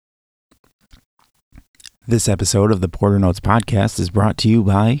This episode of the PorterNotes podcast is brought to you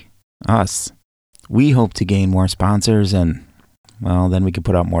by us. We hope to gain more sponsors and, well, then we can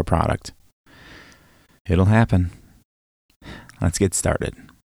put out more product. It'll happen. Let's get started.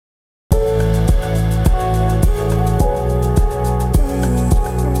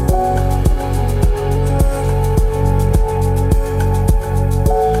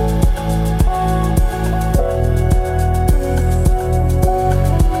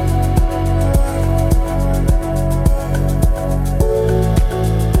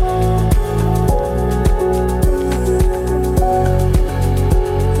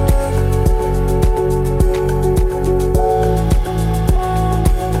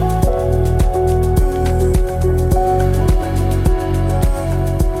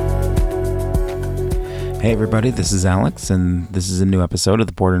 Hey everybody, this is Alex, and this is a new episode of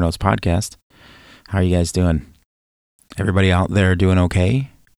the PorterNotes podcast. How are you guys doing? Everybody out there doing okay?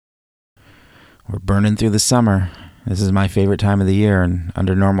 We're burning through the summer. This is my favorite time of the year, and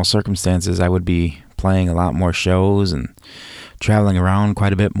under normal circumstances, I would be playing a lot more shows and traveling around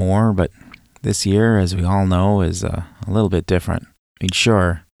quite a bit more, but this year, as we all know, is a little bit different. I mean,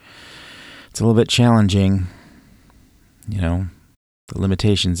 sure, it's a little bit challenging, the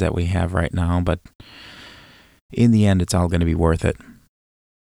limitations that we have right now, but in the end, it's all going to be worth it.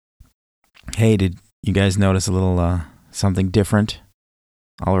 Hey, did you guys notice a little something different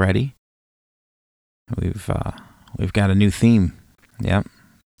already? We've got a new theme. Yep.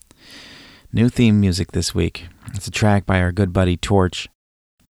 New theme music this week. It's a track by our good buddy Torch.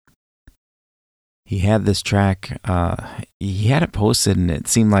 He had this track, he had it posted and it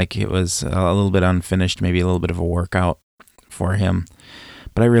seemed like it was a little bit unfinished, maybe a little bit of a workout for him.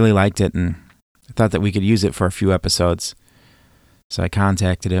 But I really liked it and I thought that we could use it for a few episodes. So I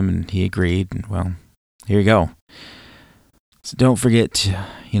contacted him and he agreed. And well, here you go. So don't forget,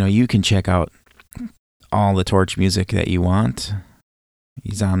 you can check out all the Torch music that you want.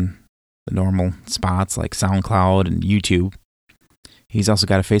 He's on the normal spots like SoundCloud and YouTube. He's also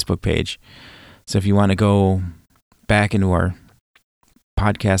got a Facebook page. So if you want to go back into our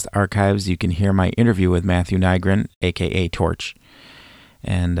podcast archives, you can hear my interview with Matthew Nygren, a.k.a. Torch.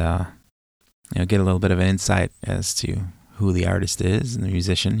 And, get a little bit of an insight as to who the artist is and the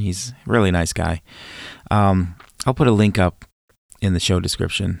musician. He's a really nice guy. I'll put a link up in the show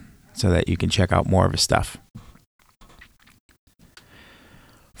description so that you can check out more of his stuff.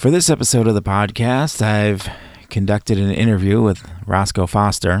 For this episode of the podcast, I've conducted an interview with Roscoe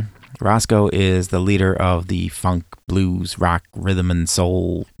Foster. Roscoe is the leader of the funk, blues, rock, rhythm, and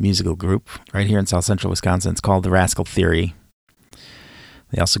soul musical group right here in South Central Wisconsin. It's called the Rascal Theory.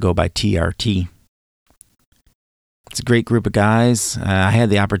 They also go by TRT. It's a great group of guys. I had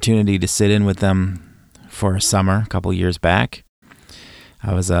the opportunity to sit in with them for a summer a couple years back.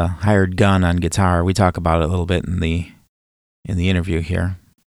 I was a hired gun on guitar. We talk about it a little bit in the interview here.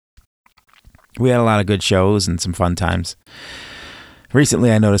 We had a lot of good shows and some fun times.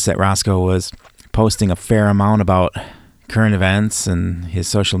 Recently, I noticed that Roscoe was posting a fair amount about current events and his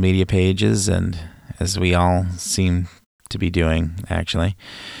social media pages, and as we all seem to be doing, actually.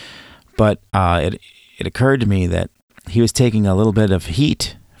 But it occurred to me that he was taking a little bit of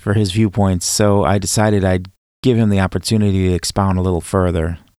heat for his viewpoints, so I decided I'd give him the opportunity to expound a little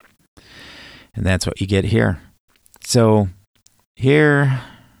further. And that's what you get here. So here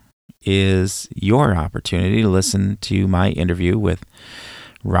is your opportunity to listen to my interview with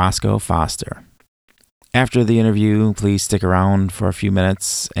Roscoe Foster. After the interview, please stick around for a few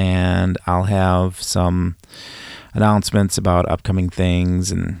minutes and I'll have some announcements about upcoming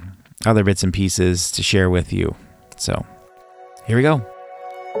things and other bits and pieces to share with you. So, here we go.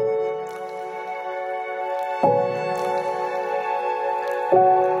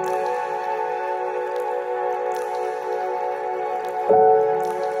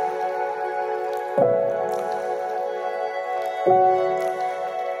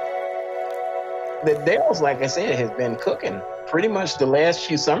 The Dells, like I said, has been cooking. Pretty much the last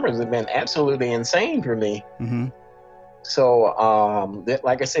few summers have been absolutely insane for me. Mm-hmm. So,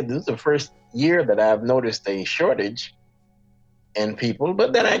 like I said, this is the first year that I've noticed a shortage in people.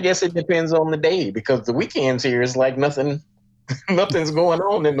 But then I guess it depends on the day because the weekends here is like nothing's going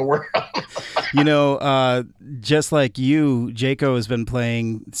on in the world. Just like you, Jaco has been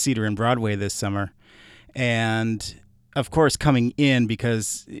playing Cedar and Broadway this summer. And, of course, coming in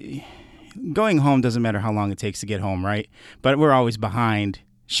because going home doesn't matter how long it takes to get home, right? But we're always behind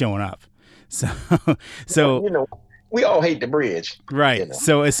showing up. So we all hate the bridge. Right.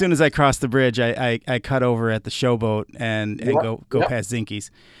 So as soon as I cross the bridge, I cut over at the Showboat and go past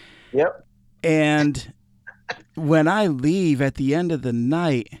Zinke's. Yep. And when I leave at the end of the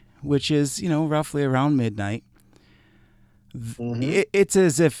night, which is, roughly around midnight, Mm-hmm. it's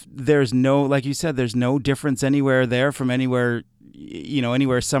as if there's no, like you said, there's no difference anywhere there from anywhere,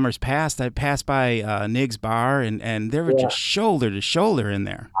 anywhere Summers passed. I passed by Nig's Bar, and they were Yeah. just shoulder to shoulder in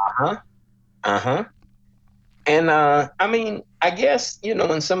there. Uh-huh. Uh-huh. And I mean, I guess,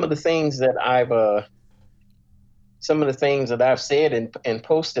 in some of the things that I've said and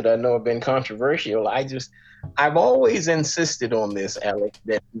posted, I know have been controversial. I've always insisted on this, Alex,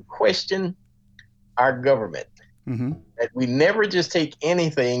 that we question our government, Mm-hmm. that we never just take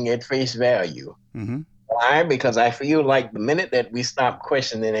anything at face value. Mm-hmm. Why? Because I feel like the minute that we stop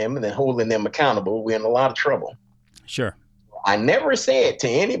questioning them and then holding them accountable, we're in a lot of trouble. Sure. I never said to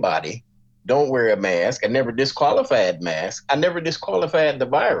anybody, don't wear a mask. I never disqualified masks. I never disqualified the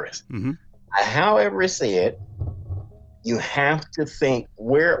virus. Mm-hmm. I, however, said you have to think,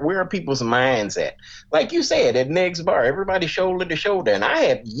 where are people's minds at? Like you said, at Nig's Bar, everybody shoulder to shoulder. And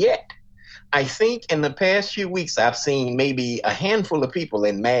I think in the past few weeks, I've seen maybe a handful of people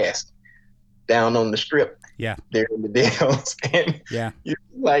in masks down on the strip. Yeah. There in the Dells. And Yeah. you're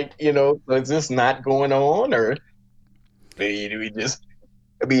like, is this not going on? Or do we just,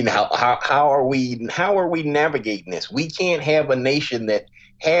 I mean, how are we navigating this? We can't have a nation that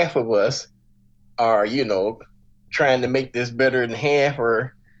half of us are, trying to make this better than half,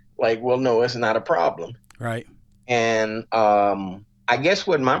 or like, well, no, it's not a problem. Right. And I guess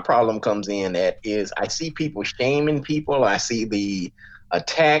what my problem comes in at is I see people shaming people. I see the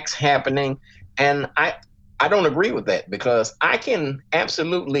attacks happening, and I don't agree with that, because I can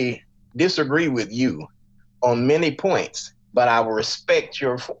absolutely disagree with you on many points, but I will respect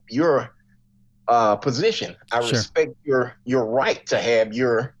your position. I Sure. respect your right to have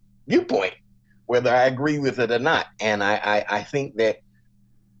your viewpoint, whether I agree with it or not. And I think that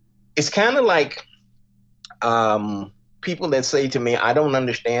it's kind of like people that say to me, I don't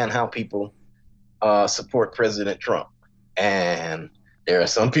understand how people support President Trump. And there are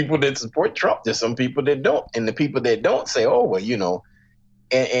some people that support Trump. There's some people that don't. And the people that don't say, oh, well,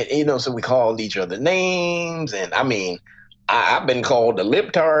 and so we called each other names. And I mean, I've been called a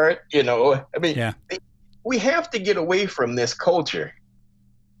libtard, I mean, Yeah. we have to get away from this culture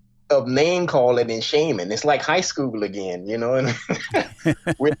of name calling and shaming. It's like high school again, and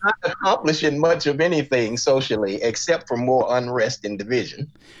we're not accomplishing much of anything socially except for more unrest and division.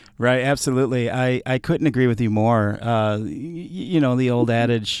 Right, absolutely. I couldn't agree with you more. The old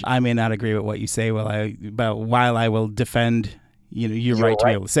adage, I may not agree with what you say while I will defend your right to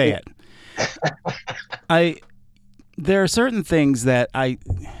be able to say it. There are certain things that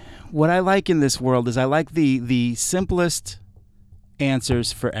what I like in this world is I like the simplest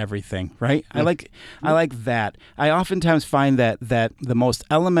answers for everything, right? I like that. I oftentimes find that the most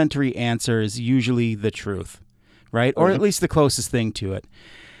elementary answer is usually the truth, right? Or at least the closest thing to it.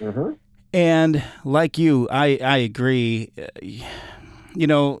 Mm-hmm. And like you, I agree.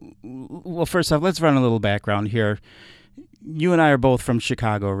 Well, first off, let's run a little background here. You and I are both from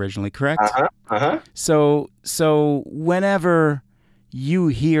Chicago originally, correct? Uh-huh. Uh-huh. So whenever you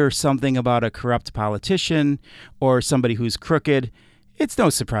hear something about a corrupt politician or somebody who's crooked, it's no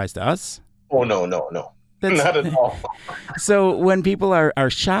surprise to us. Oh, no. Not at all. So when people are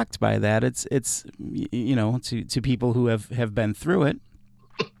shocked by that, it's to people who have been through it,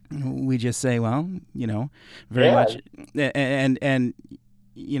 we just say, well, very much, and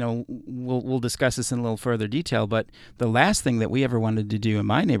we'll discuss this in a little further detail. But the last thing that we ever wanted to do in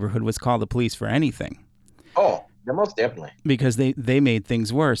my neighborhood was call the police for anything. Oh, most definitely. Because they made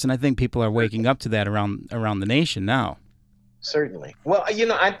things worse, and I think people are waking up to that around the nation now. Certainly. Well,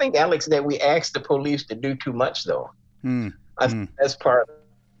 I think, Alex, that we asked the police to do too much, though. I think that's part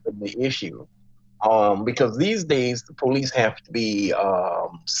of the issue. Because these days the police have to be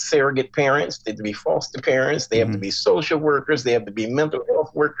surrogate parents, they have to be foster parents, they have to be social workers, they have to be mental health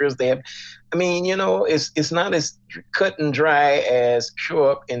workers. It's not as cut and dry as show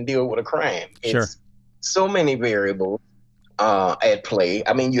up and deal with a crime. It's so many variables at play.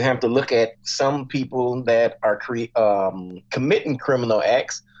 I mean, you have to look at some people that are committing criminal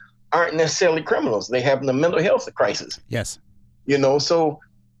acts aren't necessarily criminals. They have a mental health crisis. Yes. So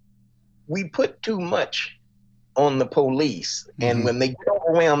we put too much on the police, and when they get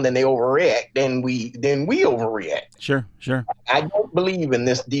overwhelmed and they overreact, then we overreact. Sure. I don't believe in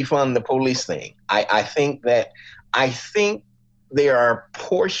this defund the police thing. I think there are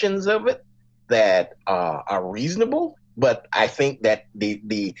portions of it that are reasonable, but I think that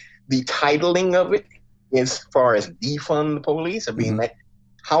the titling of it, as far as defund the police, I mean,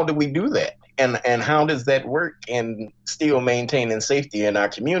 how do we do that? And how does that work and still maintaining safety in our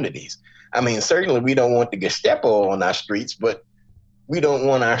communities? I mean, certainly we don't want the Gestapo on our streets, but we don't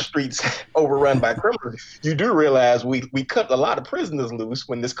want our streets overrun by criminals. You do realize we cut a lot of prisoners loose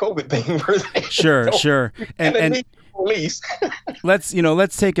when this COVID thing first happened. Sure, So sure. and And need the police.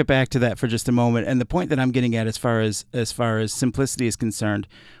 let's take it back to that for just a moment. And the point that I'm getting at, as far as simplicity is concerned,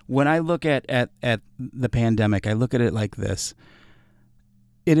 when I look at the pandemic, I look at it like this: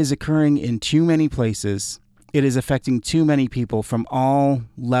 it is occurring in too many places. It is affecting too many people from all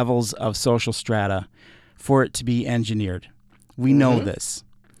levels of social strata for it to be engineered. We know this.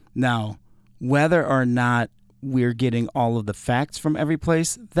 Now, whether or not we're getting all of the facts from every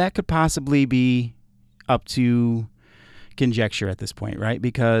place, that could possibly be up to conjecture at this point, right?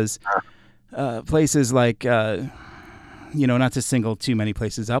 Because places like, not to single too many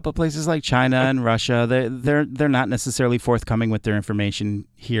places out, but places like China and Russia, they're not necessarily forthcoming with their information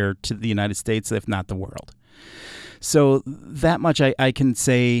here to the United States, if not the world. So that much I can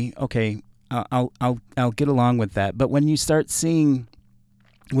say, okay, I'll get along with that. But when you start seeing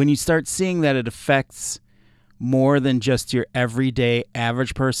that it affects more than just your everyday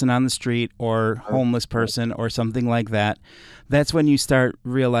average person on the street or homeless person or something like that, that's when you start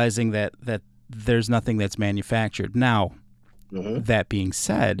realizing that there's nothing that's manufactured. Now, that being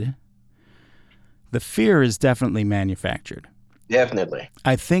said, the fear is definitely manufactured. Definitely.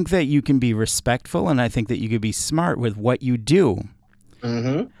 I think that you can be respectful, and I think that you could be smart with what you do.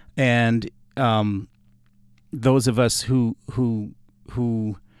 And those of us who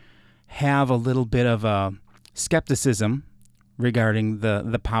have a little bit of a skepticism regarding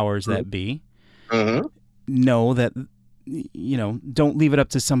the powers that be know that, don't leave it up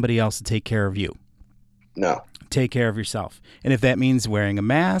to somebody else to take care of you. No. Take care of yourself. And if that means wearing a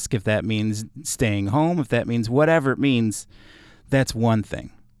mask, if that means staying home, if that means whatever it means, that's one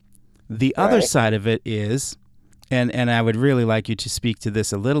thing. The other side of it is, and I would really like you to speak to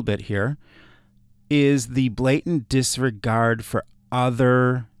this a little bit here, is the blatant disregard for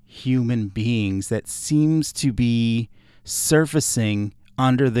other human beings that seems to be surfacing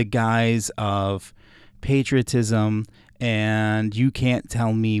under the guise of patriotism and you can't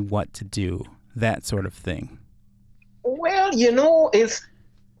tell me what to do, that sort of thing. Well,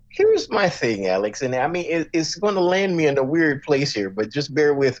 here's my thing, Alex, and I mean, it's going to land me in a weird place here, but just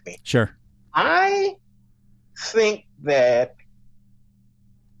bear with me. Sure. I think that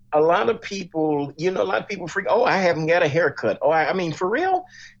a lot of people freak. Oh, I haven't got a haircut. Oh, I mean, for real?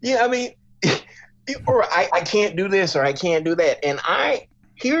 Yeah, I mean, or I can't do this or I can't do that. And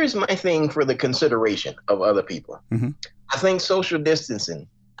here's my thing for the consideration of other people. I think social distancing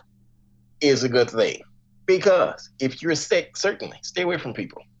is a good thing because if you're sick, certainly stay away from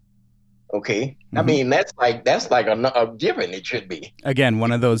people. Okay. I mean, that's like a given. It should be. Again,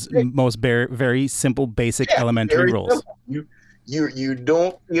 one of those most very simple, basic, elementary rules. Simple. You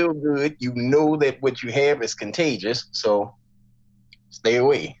don't feel good. You know that what you have is contagious. So stay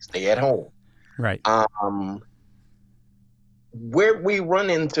away. Stay at home. Right. Where we run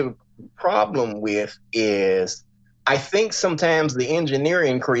into problem with is, I think sometimes the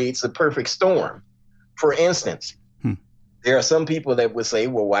engineering creates a perfect storm. For instance, there are some people that would say,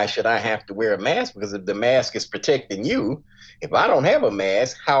 well, why should I have to wear a mask? Because if the mask is protecting you, if I don't have a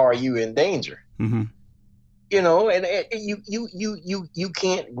mask, how are you in danger? And you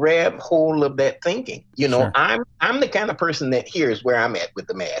can't grab hold of that thinking. Sure. I'm the kind of person that here's where I'm at with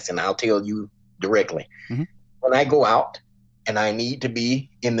the mask, and I'll tell you directly. When I go out and I need to be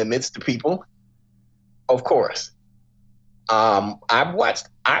in the midst of people, of course. I watched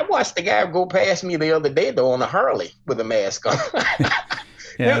the guy go past me the other day though on a Harley with a mask on.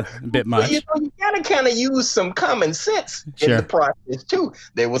 Yeah, a bit much. You gotta kind of use some common sense in the process too.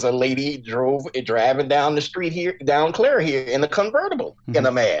 There was a lady driving down the street here, down Clare here, in a convertible in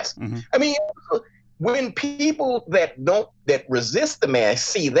a mask. I mean, when people that resist the mask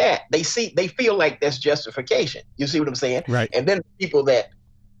see that, they feel like that's justification. You see what I'm saying? Right. And then people that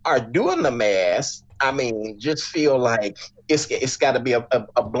are doing the mask, I mean, just feel like it's got to be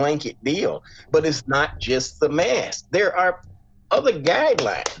a blanket deal. But it's not just the mask. There are other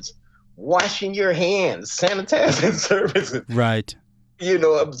guidelines: washing your hands, sanitizing services, right?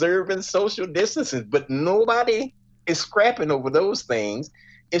 Observing social distances. But nobody is scrapping over those things.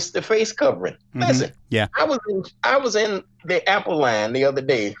 It's the face covering. Listen, yeah, I was in the Apple line the other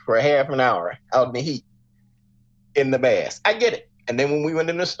day for a half an hour out in the heat in the mask. I get it. And then when we went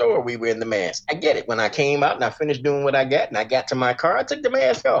in the store, we were in the mask. I get it. When I came out and I finished doing what I got and I got to my car, I took the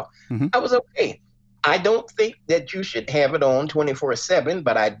mask off. I was okay. I don't think that you should have it on 24/7,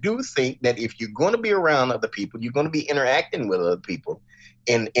 but I do think that if you're going to be around other people, you're going to be interacting with other people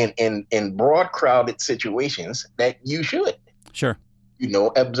in broad, crowded situations, that you should. Sure.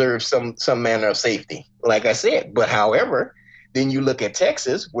 Observe some manner of safety, like I said. But however, Then you look at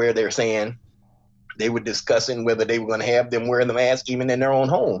Texas, where they're saying they were discussing whether they were going to have them wearing the mask even in their own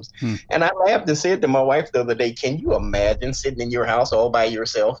homes. And I laughed and said to my wife the other day, can you imagine sitting in your house all by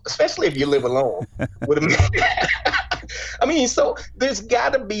yourself, especially if you live alone? With I mean, so there's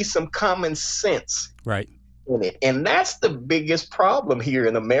got to be some common sense Right. in it. And that's the biggest problem here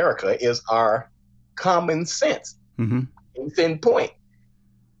in America is our common sense. Mm-hmm. Case in point.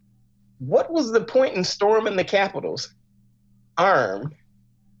 What was the point in storming the Capitals armed,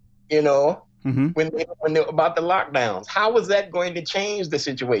 you know, when they about the lockdowns? How was that going to change the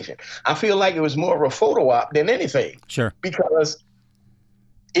situation? I feel like it was more of a photo op than anything. Sure. Because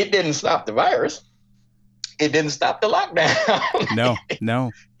it didn't stop the virus. It didn't stop the lockdown.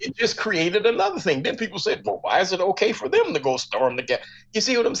 No. It just created another thing. Then people said, well, why is it okay for them to go storm the Capitol? You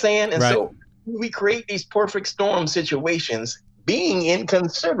see what I'm saying? And so we create these perfect storm situations being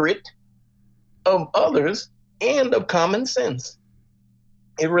inconsiderate of others and of common sense.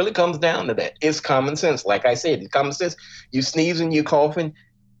 It really comes down to that. It's common sense. Like I said, it's common sense. You sneezing, you coughing,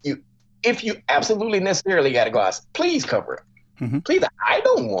 if you absolutely necessarily got to go out, please cover it. Please, I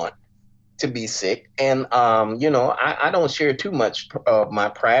don't want to be sick. And, I don't share too much of my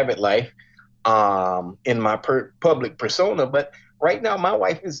private life in my public persona. But right now, my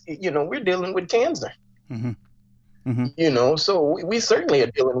wife is, we're dealing with cancer. So we certainly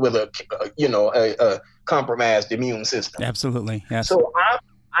are dealing with a compromised immune system. Absolutely, yes. So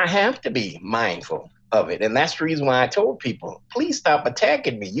I have to be mindful of it, and that's the reason why I told people, please stop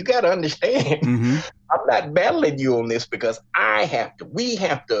attacking me. You got to understand, I'm not battling you on this because we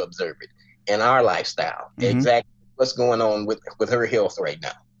have to observe it in our lifestyle. Exactly what's going on with her health right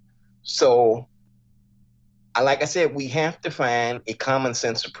now. So, like I said, we have to find a common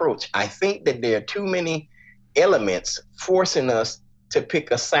sense approach. I think that there are too many elements forcing us to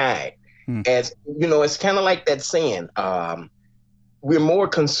pick a side. As it's kind of like that saying, we're more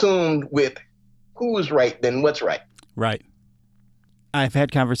consumed with who's right than what's right. Right. I've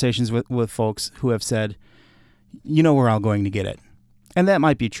had conversations with folks who have said, we're all going to get it. And that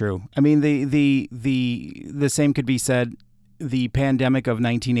might be true. I mean, the same could be said, the pandemic of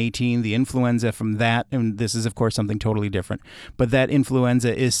 1918, the influenza from that, and this is, of course, something totally different, but that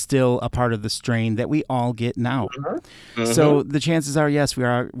influenza is still a part of the strain that we all get now. So the chances are, yes, we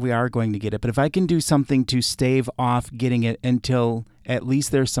are going to get it. But if I can do something to stave off getting it until at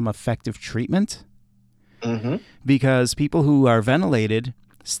least there's some effective treatment, because people who are ventilated,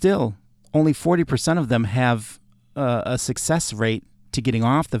 still, only 40% of them have a success rate to getting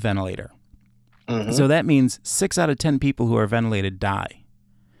off the ventilator. So that means 6 out of 10 people who are ventilated die.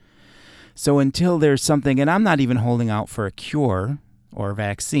 So until there's something, and I'm not even holding out for a cure or a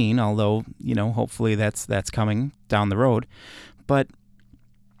vaccine, although, hopefully that's coming down the road. But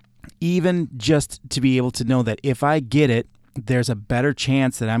even just to be able to know that if I get it, there's a better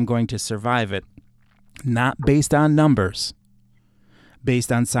chance that I'm going to survive it, not based on numbers, based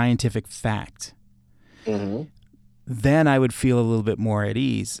on scientific fact. Then I would feel a little bit more at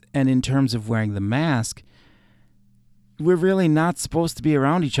ease. And in terms of wearing the mask, we're really not supposed to be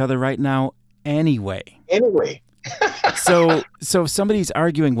around each other right now anyway. So if somebody's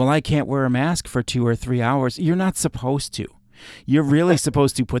arguing, well, I can't wear a mask for 2 or 3 hours, you're not supposed to. You're really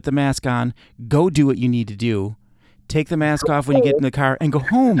supposed to put the mask on, go do what you need to do, take the mask off when you get in the car, and go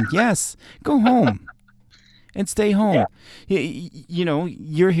home. Yes, go home. And stay home. Yeah.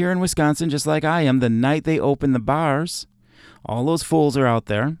 You're here in Wisconsin just like I am. The night they open the bars, all those fools are out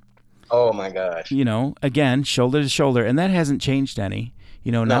there. Oh, my gosh. Again, shoulder to shoulder. And that hasn't changed any,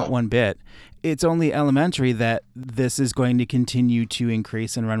 not one bit. It's only elementary that this is going to continue to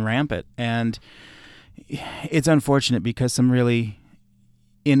increase and run rampant. And it's unfortunate because some really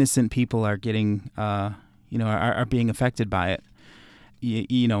innocent people are getting, are being affected by it.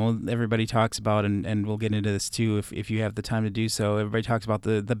 Everybody talks about, and we'll get into this too if you have the time to do so, everybody talks about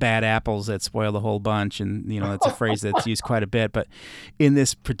the bad apples that spoil the whole bunch, and that's a phrase that's used quite a bit. But in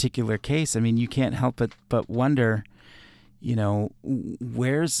this particular case, I mean, you can't help but wonder,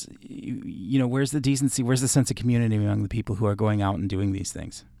 where's the decency, where's the sense of community among the people who are going out and doing these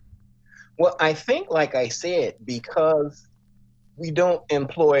things? Well, I think, like I said, because we don't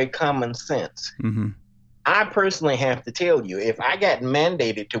employ common sense. I personally have to tell you, if I got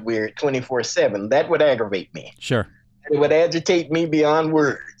mandated to wear it 24/7, that would aggravate me. Sure. It would agitate me beyond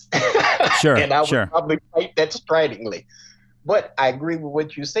words. Sure. And I would probably fight that stridently. But I agree with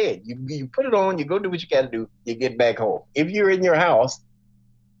what you said. You put it on, you go do what you got to do, you get back home. If you're in your house,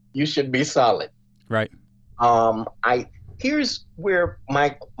 you should be solid. Right. Here's where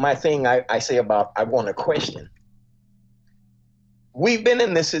my thing I say about I want to question. We've been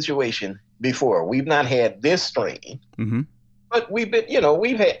in this situation before. We've not had this strain, But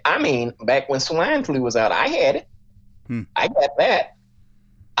back when swine flu was out, I had it. Hmm. I got that.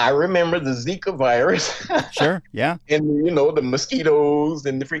 I remember the Zika virus. Sure. Yeah. And the mosquitoes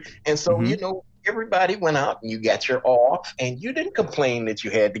and the free, and so Mm-hmm. everybody went out and you got your off, and you didn't complain that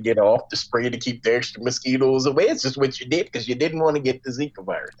you had to get off the spray to keep the extra mosquitoes away. It's just what you did because you didn't want to get the Zika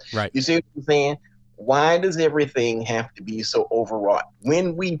virus. Right. You see what I'm saying? Why does everything have to be so overwrought?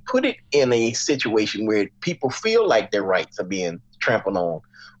 When we put it in a situation where people feel like their rights are being trampled on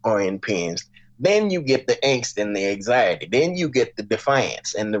or impinged, then you get the angst and the anxiety. Then you get the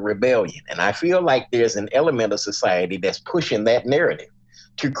defiance and the rebellion. And I feel like there's an element of society that's pushing that narrative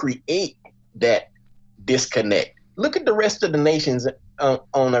to create that disconnect. Look at the rest of the nations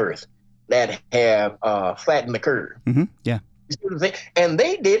on Earth that have flattened the curve. Mm-hmm. Yeah. You see what I'm saying? And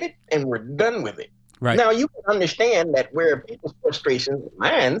they did it, and we're done with it. Right. Now, you can understand that where people's frustrations,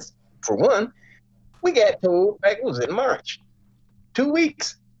 minds, for one, we got told back, it was in March, 2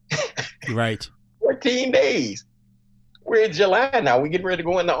 weeks. Right. 14 days. We're in July now. We're getting ready to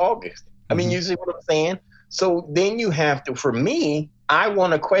go into August. I mean, you see what I'm saying? So then you have to, for me, I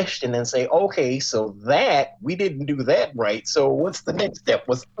want to question and say, okay, so that we didn't do that right. So what's the next step?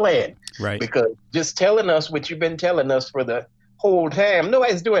 What's the plan? Right. Because just telling us what you've been telling us for the whole time,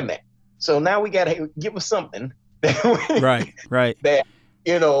 nobody's doing that. So now we got to give us something. Right. Right. That,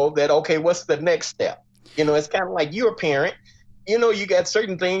 okay, what's the next step? It's kind of like you're a parent. You got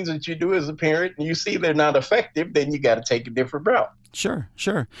certain things that you do as a parent and you see they're not effective, then you got to take a different route. Sure.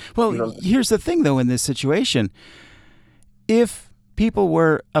 Well, here's the thing, though, in this situation. If people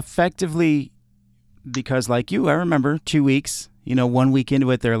were effectively, because like you, I remember 2 weeks, 1 week into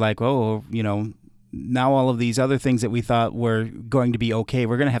it, they're like, oh, now all of these other things that we thought were going to be okay,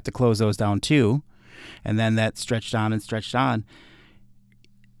 we're going to have to close those down too. And then that stretched on and stretched on.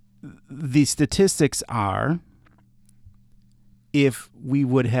 The statistics are, if we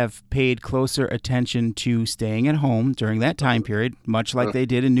would have paid closer attention to staying at home during that time period, much like they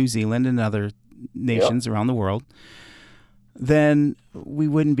did in New Zealand and other nations around the world, then we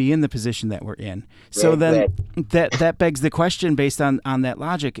wouldn't be in the position that we're in. So then that begs the question, based on that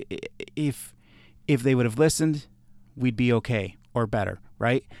logic, if they would have listened, we'd be okay or better,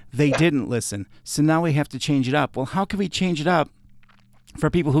 right? They didn't listen. So now we have to change it up. Well, how can we change it up for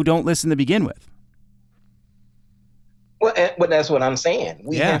people who don't listen to begin with? Well, but that's what I'm saying.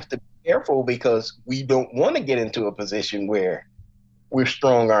 We have to be careful because we don't want to get into a position where we're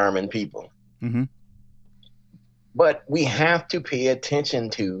strong-arming people. Mm-hmm. But we have to pay attention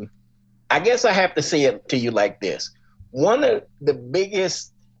to, I guess I have to say it to you like this. One of the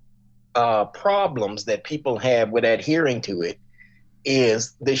biggest problems that people have with adhering to it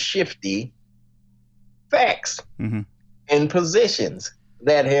is the shifty facts and positions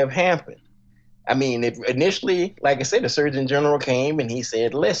that have happened. I mean, initially, like I said, the Surgeon General came and he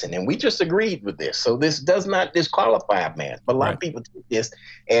said, listen, and we just agreed with this. So this does not disqualify a man. But a lot of people take this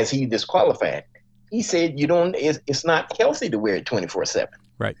as he disqualified. He said, it's not healthy to wear it 24/7.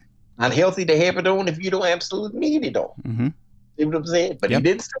 Right. Not healthy to have it on if you don't absolutely need it on. Mm-hmm. See what I'm saying? But he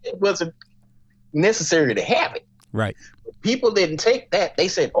didn't say it wasn't necessary to have it. Right. People didn't take that. They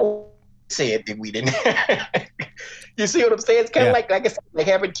said, said that we didn't. You see what I'm saying? It's kind of like I said, like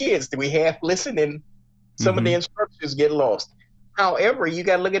having kids. Do we half listen and some of the instructions get lost? However, you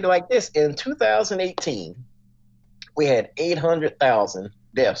got to look at it like this. In 2018, we had 800,000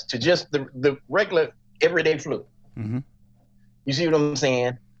 deaths to just the regular everyday flu. Mm-hmm. You see what I'm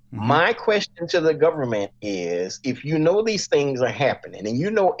saying? Mm-hmm. My question to the government is, if you know these things are happening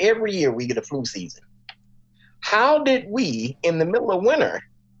and every year we get a flu season, how did we, in the middle of winter,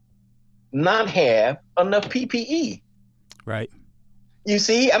 not have enough PPE? Right. You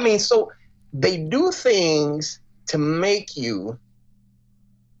see, I mean, so they do things to make you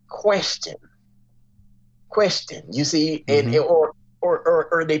question, you see, and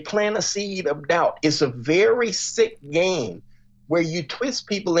or they plant a seed of doubt. It's a very sick game where you twist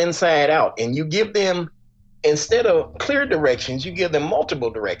people inside out and you give them, instead of clear directions, you give them multiple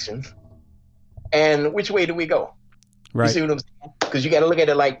directions. And which way do we go? Right. You see what I'm saying? Because you got to look at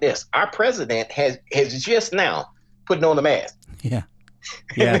it like this. Our president has just now putting on the mask. Yeah.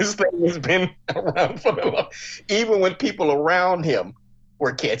 And this thing has been around for the long, even when people around him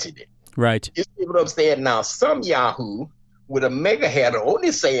were catching it. Right. You see what I'm saying? Now, some Yahoo with a mega hat on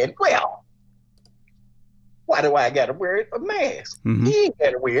is saying, well, why do I got to wear a mask? Mm-hmm. He ain't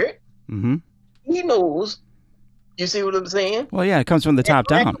got to wear it. Mm-hmm. He knows. You see what I'm saying? Well, yeah, it comes from the top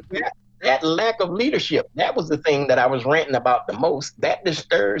down. That lack of leadership, that was the thing that I was ranting about the most. That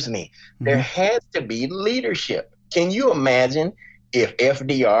disturbs me. Mm-hmm. There has to be leadership. Can you imagine if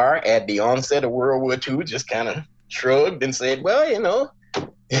FDR at the onset of World War II just kind of shrugged and said, well,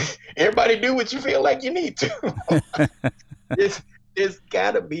 everybody do what you feel like you need to. There's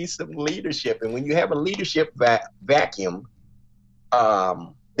got to be some leadership. And when you have a leadership vacuum,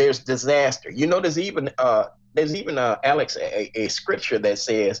 there's disaster. There's even Alex, a scripture that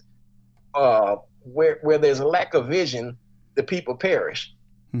says, where there's a lack of vision, the people perish.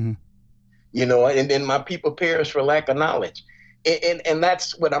 Mm-hmm. And then my people perish for lack of knowledge. And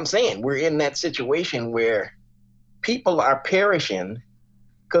that's what I'm saying. We're in that situation where people are perishing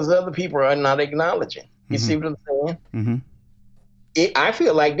because other people are not acknowledging. You see what I'm saying? Mm-hmm. I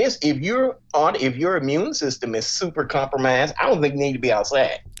feel like this: if your immune system is super compromised, I don't think you need to be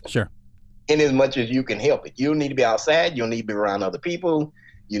outside. Sure. In as much as you can help it, you don't need to be outside. You don't need to be around other people.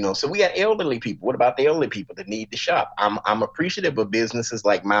 So we got elderly people. What about the elderly people that need to shop? I'm appreciative of businesses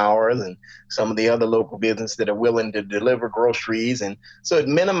like Mauer's and some of the other local businesses that are willing to deliver groceries, and so it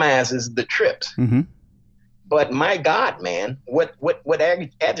minimizes the trips. Mm-hmm. But my God, man, what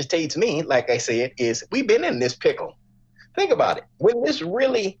agitates me, like I said, is we've been in this pickle. Think about it. When this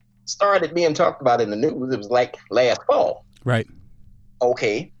really started being talked about in the news, it was like last fall. Right.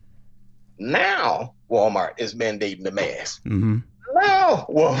 Okay. Now Walmart is mandating the mask. Mm-hmm. Now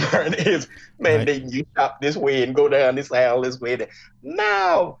Walmart is mandating you shop this way and go down this aisle this way.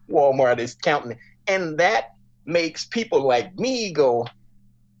 Now Walmart is counting. And that makes people like me go,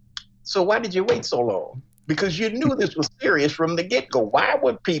 so why did you wait so long? Because you knew this was serious from the get-go. Why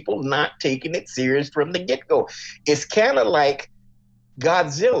were people not taking it serious from the get-go? It's kind of like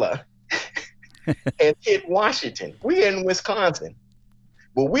Godzilla and hit Washington. We're in Wisconsin,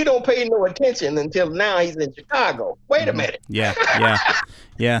 but we don't pay no attention until now he's in Chicago. Wait a minute. Yeah.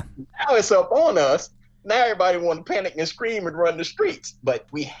 Now it's up on us. Now everybody want to panic and scream and run the streets. But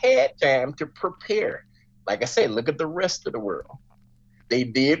we had time to prepare. Like I said, look at the rest of the world. They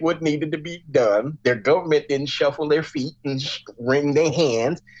did what needed to be done. Their government didn't shuffle their feet and wring their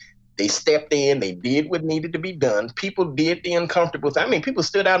hands. They stepped in. They did what needed to be done. People did the uncomfortable thing. I mean, people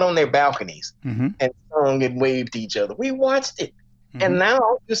stood out on their balconies and sung and waved to each other. We watched it. And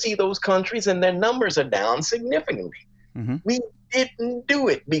now you see those countries and their numbers are down significantly. We didn't do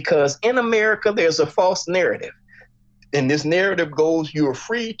it because in America, there's a false narrative. And this narrative goes, you're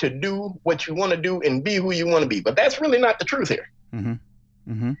free to do what you want to do and be who you want to be. But that's really not the truth here.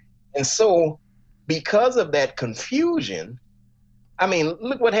 And so because of that confusion, I mean,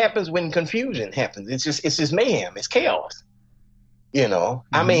 look what happens when confusion happens. It's just mayhem. It's chaos.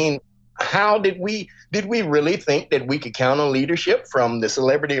 I mean, how did we really think that we could count on leadership from the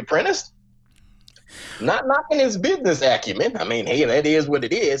Celebrity Apprentice? Not knocking his business acumen. I mean, hey, that is what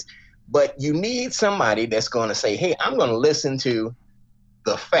it is. But you need somebody that's going to say, hey, I'm going to listen to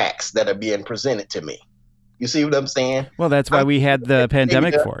the facts that are being presented to me. You see what I'm saying? Well, that's why we had the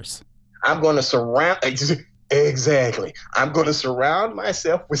pandemic force. I'm going to surround exactly. I'm going to surround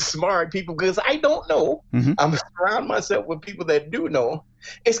myself with smart people because I don't know. I'm going to surround myself with people that do know.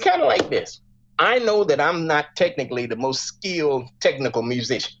 It's kind of like this. I know that I'm not technically the most skilled technical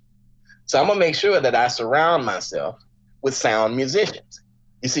musician. So I'm going to make sure that I surround myself with sound musicians.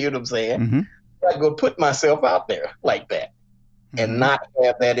 You see what I'm saying? I'm going to put myself out there like that and not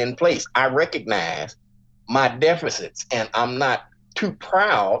have that in place. I recognize my deficits and I'm not too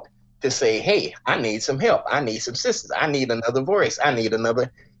proud to say, hey, I need some help. I need some assistance. I need another voice. I need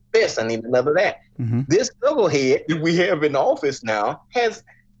another this. I need another that. This knucklehead that we have in office now has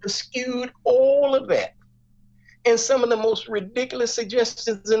skewed all of that. And some of the most ridiculous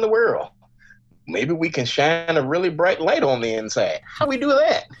suggestions in the world. Maybe we can shine a really bright light on the inside. How do we do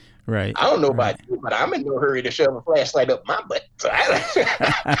that? Right. I don't know about you, but I'm in no hurry to shove a flashlight up my butt. So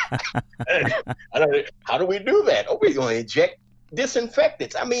how do we do that? Oh, we're going to inject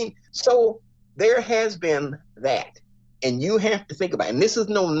disinfectants. I mean, so there has been that. And you have to think about it. And this is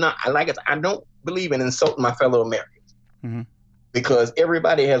I don't believe in insulting my fellow Americans because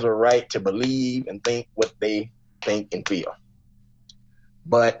everybody has a right to believe and think what they think and feel.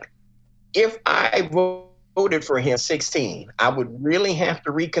 But if I voted for him 16, I would really have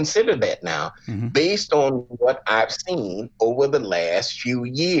to reconsider that now based on what I've seen over the last few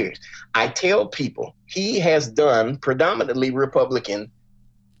years. I tell people he has done predominantly Republican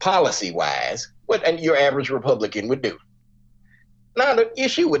policy-wise what your average Republican would do. Not an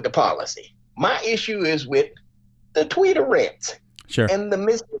issue with the policy. My issue is with the tweeterettes and the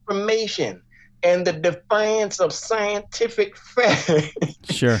misinformation and the defiance of scientific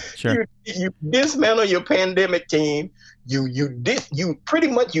facts. You dismantle your pandemic team. You pretty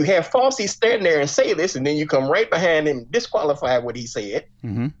much you have Fauci stand there and say this, and then you come right behind him and disqualify what he said.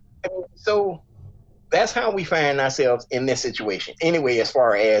 And so that's how we find ourselves in this situation. Anyway, as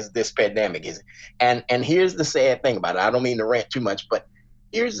far as this pandemic is, and here's the sad thing about it. I don't mean to rant too much, but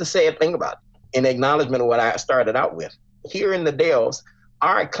here's the sad thing about it. In acknowledgement of what I started out with, here in the Dells,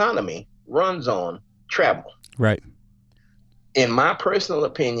 our economy runs on travel. Right. In my personal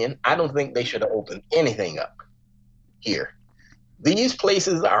opinion, I don't think they should have opened anything up here. These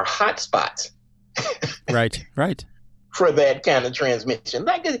places are hot spots. Right. For that kind of transmission.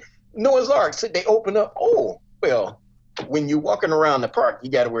 Like Noah's Ark, they open up. Oh, well, when you're walking around the park,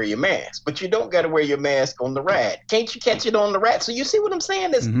 you got to wear your mask, but you don't got to wear your mask on the ride. Can't you catch it on the ride? So you see what I'm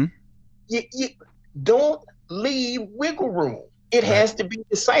saying? Is you don't leave wiggle room. It has to be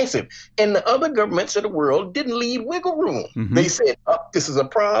decisive. And the other governments of the world didn't leave wiggle room. They said, oh, this is a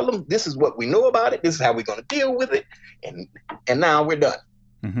problem. This is what we know about it. This is how we're going to deal with it. And now we're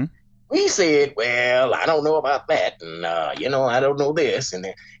done. We said, well, I don't know about that. And, I don't know this. And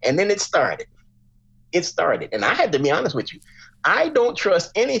then it started. And I had to be honest with you. I don't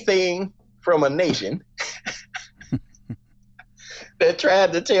trust anything from a nation that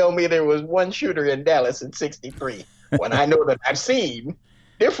tried to tell me there was one shooter in Dallas in 1963 when I know that I've seen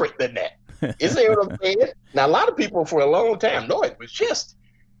different than that. You see what I'm saying? Now, a lot of people for a long time know it was just.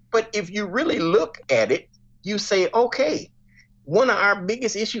 But if you really look at it, you say, okay, one of our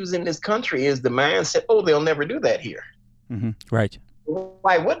biggest issues in this country is the mindset, oh, they'll never do that here. Right.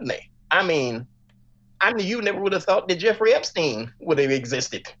 Why wouldn't they? I mean, you never would have thought that Jeffrey Epstein would have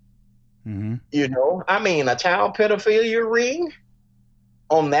existed. I mean, a child pedophilia ring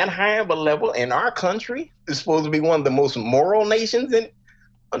on that high of a level in our country is supposed to be one of the most moral nations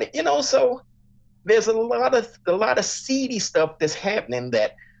so there's a lot of seedy stuff that's happening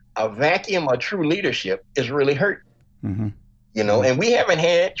that a vacuum of true leadership is really hurt. And we haven't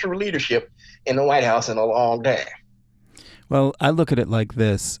had true leadership in the White House in a long time. Well, I look at it like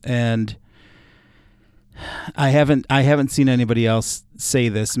this, and I haven't seen anybody else say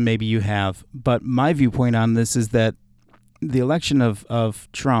this. Maybe you have, but my viewpoint on this is that the election of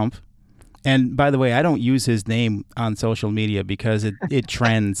Trump, and by the way, I don't use his name on social media because it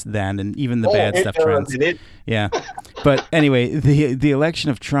trends then, and even the bad stuff trends. Yeah, but anyway, the election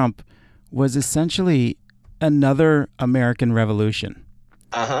of Trump was essentially another American revolution.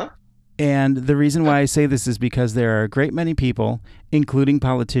 And the reason why I say this is because there are a great many people, including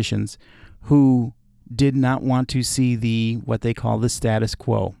politicians, who did not want to see what they call the status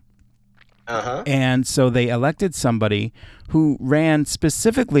quo. And so they elected somebody who ran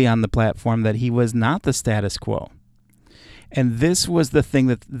specifically on the platform that he was not the status quo. And this was the thing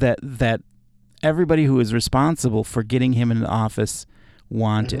that everybody who was responsible for getting him in office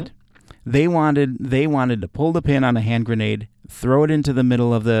wanted. They wanted to pull the pin on a hand grenade, throw it into the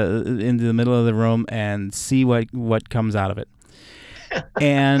middle of the room, and see what comes out of it.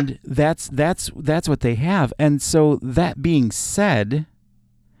 And that's what they have. And so that being said,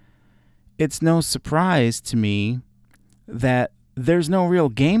 it's no surprise to me that there's no real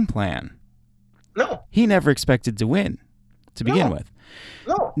game plan. No. He never expected to win to begin with.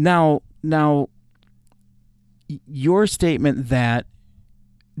 No. Now, your statement that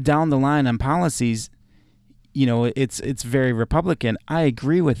down the line on policies, it's very Republican. I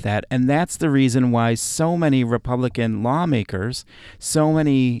agree with that. And that's the reason why so many Republican lawmakers, so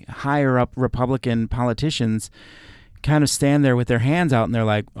many higher up Republican politicians kind of stand there with their hands out and they're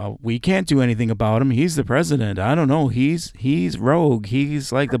like, oh, we can't do anything about him. He's the president. I don't know. He's rogue.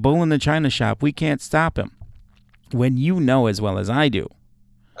 He's like the bull in the china shop. We can't stop him. When you know as well as I do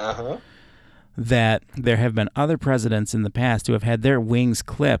that there have been other presidents in the past who have had their wings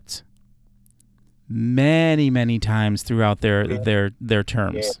clipped many, many times throughout their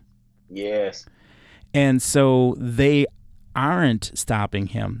terms. Yes. And so they aren't stopping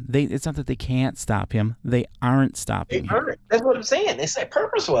him. It's not that they can't stop him. They aren't stopping him. That's what I'm saying. It's a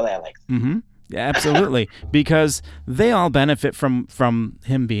purposeful, Alex. Yeah, absolutely. Because they all benefit from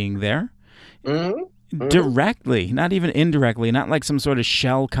him being there. Directly, not even indirectly, not like some sort of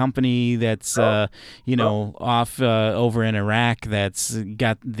shell company that's off over in Iraq that's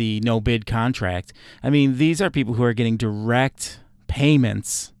got the no bid contract. I mean, these are people who are getting direct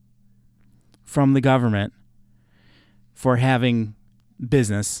payments from the government for having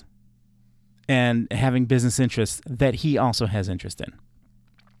business and having business interests that he also has interest in.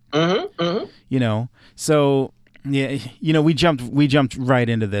 So yeah, we jumped right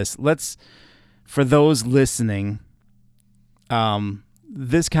into this. For those listening,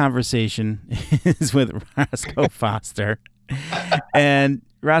 this conversation is with Roscoe Foster. And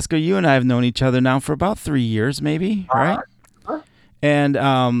Roscoe, you and I have known each other now for about 3 years, maybe, right?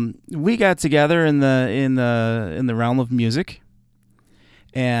 And we got together in the realm of music.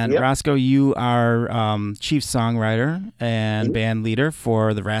 And Yep. Roscoe, you are chief songwriter and band leader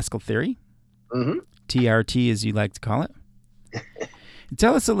for the Rascal Theory, Mm-hmm. TRT as you like to call it.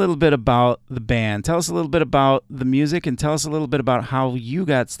 Tell us a little bit about the band. Tell us a little bit about the music, and tell us a little bit about how you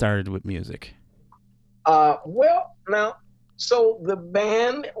got started with music. Well, now, so the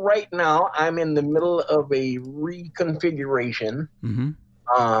band right now, I'm in the middle of a reconfiguration.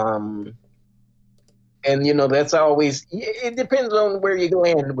 Mm-hmm. And that's always, it depends on where you go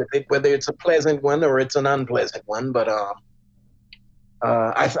in with it, whether it's a pleasant one or it's an unpleasant one. But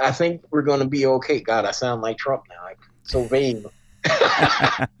I think we're going to be okay. God, I sound like Trump now. I'm so vain.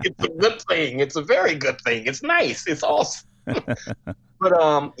 It's a good thing. It's a very good thing. It's nice. It's awesome. But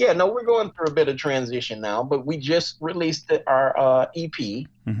yeah, no, we're going through a bit of transition now. But we just released our EP,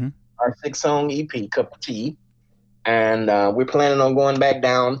 Mm-hmm. our 6-song EP, Cup of Tea, and we're planning on going back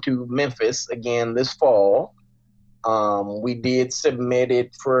down to Memphis again this fall. We did submit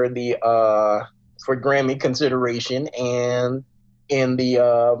it for the for Grammy consideration and in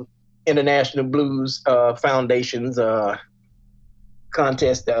the International Blues Foundation's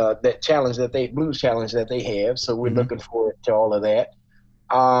contest, that challenge that blues challenge that they have. So we're looking forward to all of that.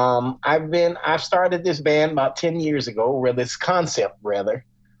 I've started this band about 10 years ago, or this concept rather,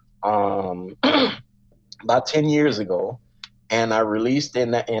 about 10 years ago, and I released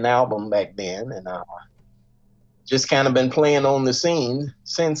an album back then, and just kind of been playing on the scene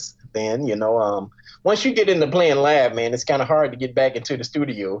since then. Once you get into playing live, man, it's kind of hard to get back into the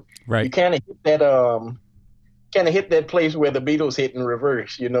studio. Right. You kind of hit that place where the Beatles hit in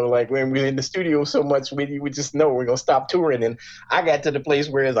reverse. Like when we're in the studio so much, we just know we're gonna stop touring. And I got to the place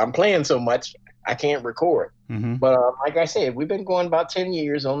where as I'm playing so much, I can't record. Mm-hmm. But like I said, we've been going about 10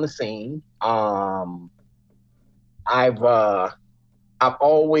 years on the scene. I've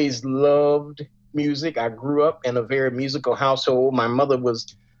always loved music. I grew up in a very musical household. My mother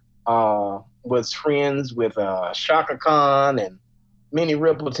was friends with Shaka Khan and Minnie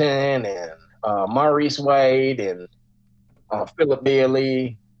Riperton and Maurice White and Philip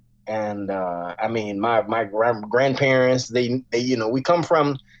Bailey, and my grandparents. They we come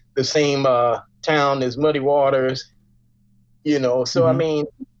from the same town as Muddy Waters. So Mm-hmm.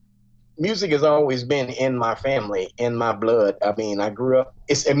 Music has always been in my family, in my blood. I grew up.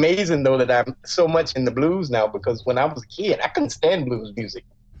 It's amazing though that I'm so much in the blues now, because when I was a kid, I couldn't stand blues music.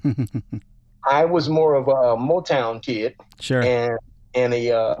 I was more of a Motown kid, Sure. and a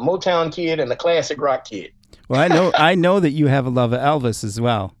Motown kid and a classic rock kid. Well, I know that you have a love of Elvis as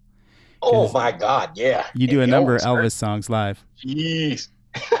well. Oh my God, yeah. You do a number of Elvis songs live. Jeez.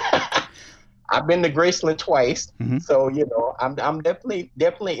 I've been to Graceland twice, Mm-hmm. so I'm definitely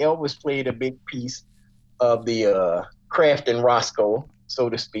Elvis played a big piece of the craft in Roscoe, so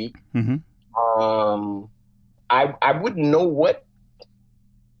to speak. Mm-hmm. I wouldn't know what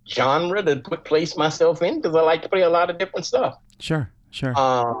genre to place myself in, because I like to play a lot of different stuff. Sure.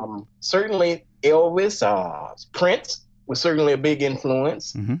 Certainly Elvis, Prince was certainly a big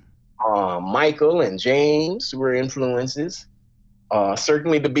influence. Mm-hmm. Michael and James were influences.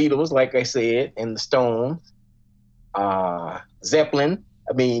 Certainly the Beatles, like I said, and the Stones. Zeppelin.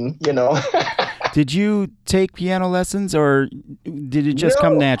 Did you take piano lessons, or did it just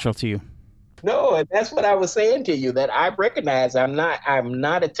come natural to you? No, and that's what I was saying to you, that I recognize I'm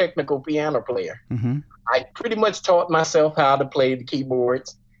not a technical piano player. Mm-hmm. I pretty much taught myself how to play the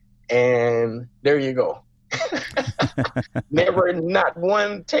keyboards, and there you go. Never, not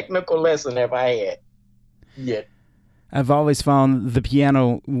one technical lesson have I had yet. I've always found the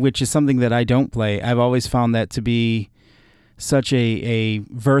piano, which is something that I don't play, I've always found that to be such a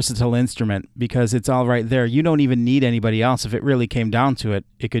versatile instrument, because it's all right there. You don't even need anybody else. If it really came down to it,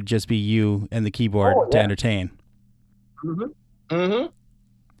 it could just be you and the keyboard to entertain. Mm-hmm. Mm-hmm.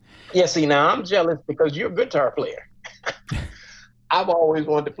 Yeah, see, now I'm jealous because you're a guitar player. I've always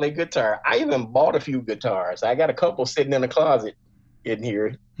wanted to play guitar. I even bought a few guitars. I got a couple sitting in a closet in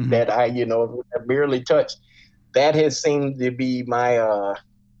here that I barely touched. That has seemed to be my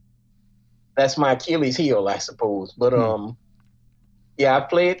that's my Achilles heel, I suppose. But yeah,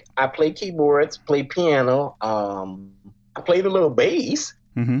 I play keyboards, play piano. I played a little bass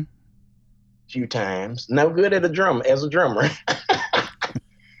a few times. No good as a drummer.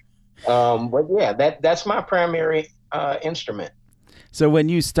 But yeah, that's my primary instrument. So when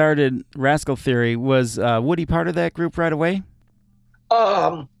you started Rascal Theory, was Woody part of that group right away?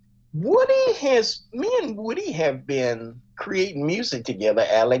 Me and Woody have been creating music together,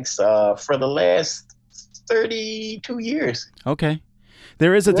 Alex, for the last 32 years. Okay.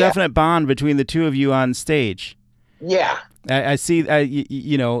 There is a definite bond between the two of you on stage. Yeah. I see,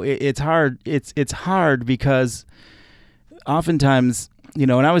 it's hard. It's hard because oftentimes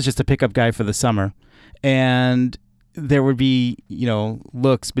and I was just a pickup guy for the summer, and there would be,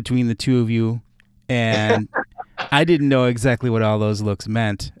 looks between the two of you, and I didn't know exactly what all those looks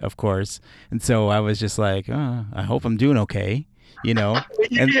meant, of course. And so I was just like, oh, I hope I'm doing okay, You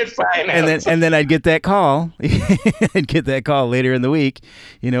and did find and then out. and then I'd get that call. I'd get that call later in the week,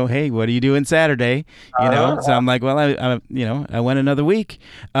 hey, what are you doing Saturday? So I'm like, well, I went another week.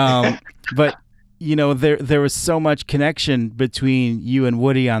 But there was so much connection between you and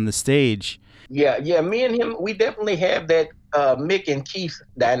Woody on the stage. Yeah. Me and him, we definitely have that Mick and Keith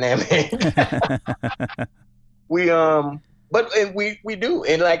dynamic. we but and we do,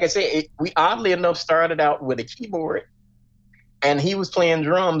 and like I said, we oddly enough started out with a keyboard, and he was playing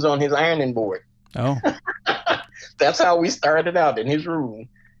drums on his ironing board. Oh, That's how we started out in his room,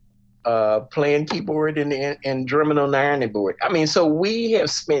 playing keyboard and drumming on the ironing board. I mean, so we have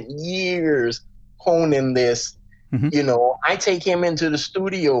spent years honing this. I take him into the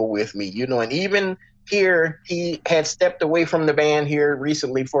studio with me, and even here, he had stepped away from the band here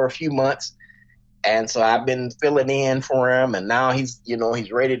recently for a few months. And so I've been filling in for him, and now he's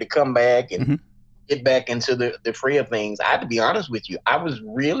ready to come back and get back into the fray of things. I have to be honest with you, I was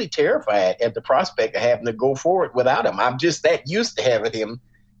really terrified at the prospect of having to go forward without him. I'm just that used to having him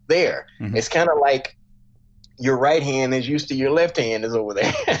there. It's kind of like your right hand is used to your left hand is over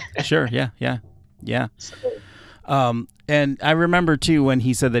there. Sure. Yeah. And I remember too when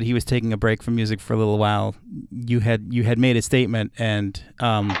he said that he was taking a break from music for a little while. You had made a statement, and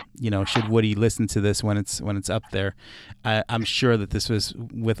should Woody listen to this when it's up there, I'm sure that this was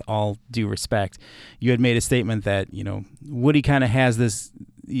with all due respect. You had made a statement that Woody kind of has this,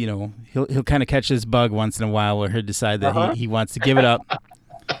 he'll kind of catch this bug once in a while where he'll decide that he wants to give it up,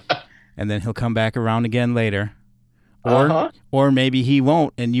 and then he'll come back around again later, or maybe he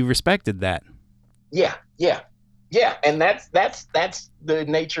won't, and you respected that. Yeah, and that's the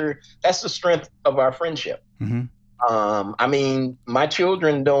nature. That's the strength of our friendship. I mean, my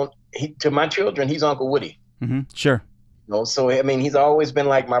children don't. To my children, he's Uncle Woody. Sure. So I mean, he's always been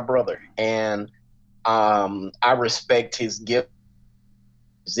like my brother, and I respect his gift,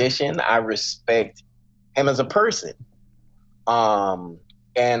 musician. I respect him as a person, and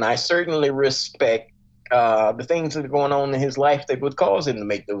I certainly respect the things that are going on in his life that would cause him to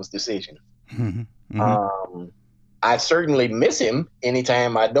make those decisions. I certainly miss him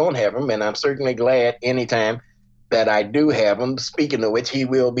anytime I don't have him, and I'm certainly glad anytime that I do have him. Speaking of which, he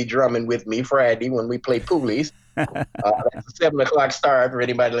will be drumming with me Friday when we play Poolies. That's a 7:00 start for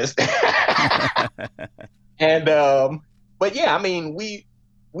anybody listening. And but yeah, I mean, we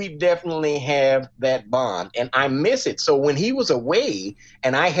definitely have that bond, and I miss it. So when he was away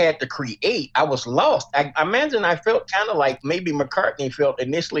and I had to create, I was lost. I imagine I felt kind of like maybe McCartney felt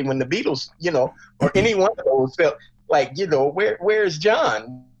initially when the Beatles, or any one of those felt like, where's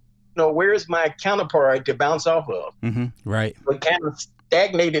John? Where's my counterpart to bounce off of? Right. It kind of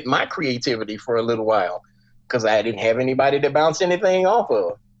stagnated my creativity for a little while because I didn't have anybody to bounce anything off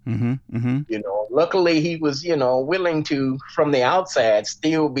of. Luckily he was, willing to, from the outside,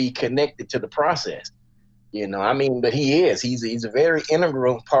 still be connected to the process. But he's a very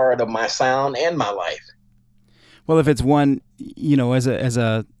integral part of my sound and my life. Well, if it's one,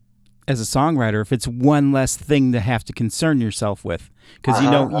 as a songwriter, if it's one less thing to have to concern yourself with, because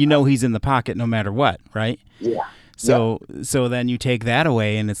he's in the pocket no matter what, right? Yeah. So then you take that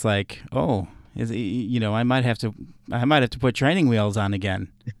away, and it's like, oh, I might have to put training wheels on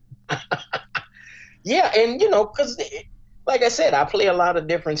again. Yeah, and because like I said, I play a lot of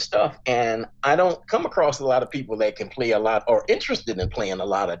different stuff, and I don't come across a lot of people that can play a lot or interested in playing a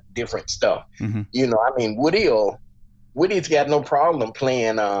lot of different stuff. Woody's got no problem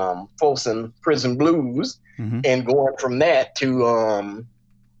playing Folsom Prison Blues and going from that to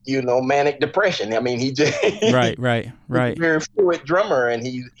manic depression. I mean, he just right. He's a very fluid drummer, and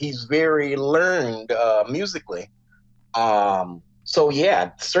he's very learned musically. So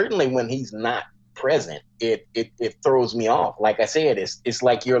yeah, certainly when he's not present, it throws me off. Like I said, it's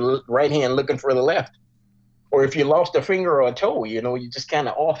like your right hand looking for the left, or if you lost a finger or a toe, you just kind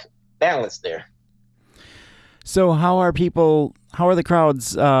of off balance there. So how are the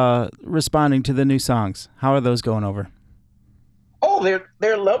crowds responding to the new songs? How are those going over? Oh,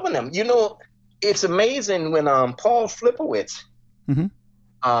 they're loving them. It's amazing when Paul Flipowitz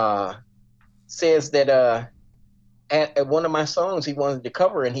says that at one of my songs he wanted to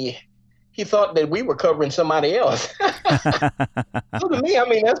cover, and he thought that we were covering somebody else. So to me, I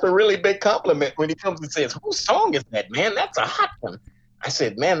mean, that's a really big compliment when he comes and says, "Whose song is that, man? That's a hot one." I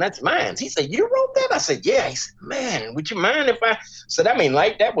said, "Man, that's mine." He said, "You wrote that?" I said, "Yeah." He said, "Man, would you mind if I?" said, "I mean,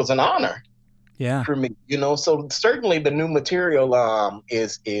 like, that was an honor." Yeah. for me. So certainly the new material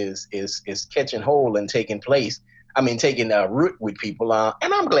is catching hold and taking place. I mean, taking root with people,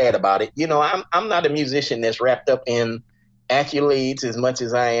 and I'm glad about it. I'm not a musician that's wrapped up in accolades as much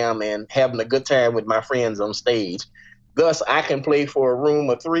as I am and having a good time with my friends on stage. Thus, I can play for a room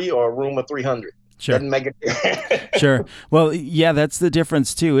of 3 or a room of 300. Sure. Doesn't make it. Sure. Well, yeah, that's the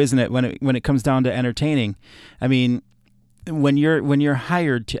difference too, isn't it? When it comes down to entertaining, I mean, when you're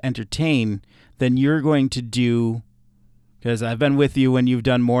hired to entertain, then you're going to do. Because I've been with you when you've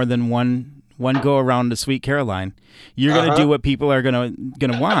done more than one go around to Sweet Caroline. You're going to do what people are going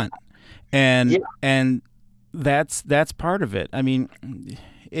to want, and and that's part of it. I mean,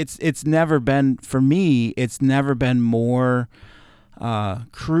 it's never been, for me, it's never been more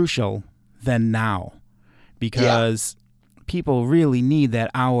crucial than now, because people really need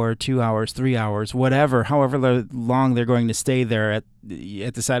that hour, 2 hours, 3 hours, whatever, however long they're going to stay there at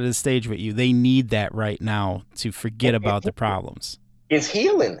the side of the stage with you. They need that right now to forget about the problems. It's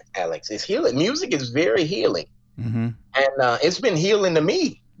healing, Alex. It's healing. Music is very healing. Mm-hmm. And it's been healing to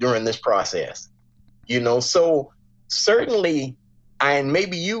me during this process. So certainly, and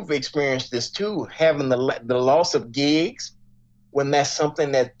maybe you've experienced this too, having the loss of gigs, when that's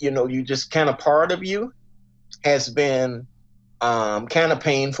something that, you just kind of part of you, has been kind of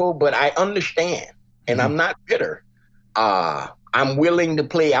painful, but I understand, and I'm not bitter. I'm willing to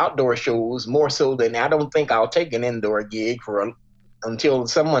play outdoor shows more so than I don't think I'll take an indoor gig until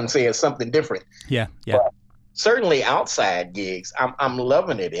someone says something different. Yeah. But certainly outside gigs, I'm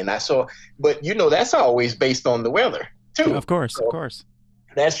loving it, and but that's always based on the weather too. Of course.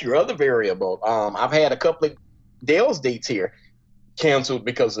 That's your other variable. I've had a couple of Dale's dates here canceled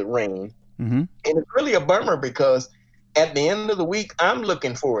because of rain, and it's really a bummer because at the end of the week, I'm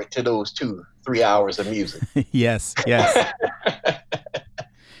looking forward to those 2-3 hours of music. Yes. Yeah,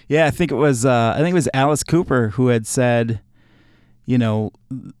 I think it was Alice Cooper who had said,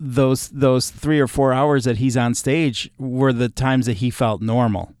 those 3 or 4 hours that he's on stage were the times that he felt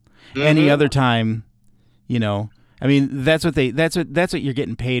normal. Mm-hmm. Any other time, I mean, that's what you're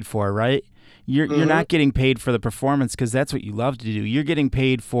getting paid for, right? You're not getting paid for the performance because that's what you love to do. You're getting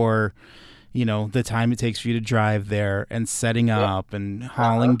paid for, the time it takes for you to drive there and setting up and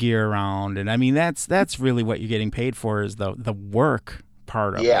hauling gear around. And I mean, that's really what you're getting paid for, is the work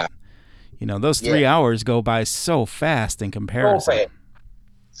part of it. Those 3 hours go by so fast in comparison.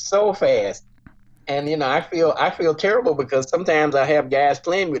 So fast. And I feel terrible because sometimes I have guys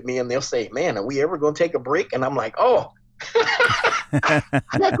playing with me and they'll say, "Man, are we ever going to take a break?" And I'm like, "Oh, I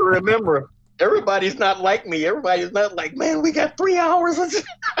have to remember, everybody's not like me. Everybody's not like, man, we got 3 hours."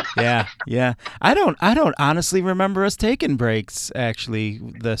 Yeah. I don't honestly remember us taking breaks, actually,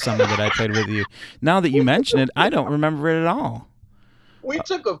 the summer that I played with you. Now that you mention it, I don't remember it at all. We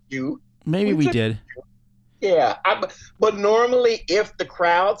took a few. Maybe we did. Yeah. But normally, if the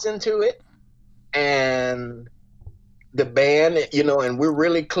crowd's into it and the band, and we're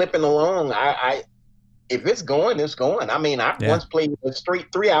really clipping along, if it's going, it's going. I mean, I once played a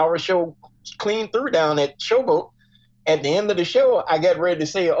straight 3-hour show clean through down at Showboat. At the end of the show, I got ready to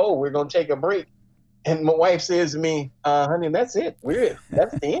say, "Oh, we're going to take a break." And my wife says to me, "Honey, that's it.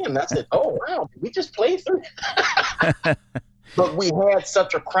 That's the end." I said, "Oh, wow. We just played through." But we had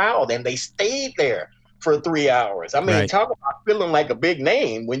such a crowd, and they stayed there for 3 hours. I mean, talk about feeling like a big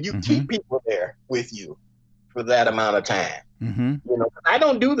name when you keep people there with you for that amount of time. Mm-hmm. I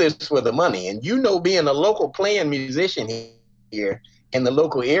don't do this for the money. And being a local playing musician here in the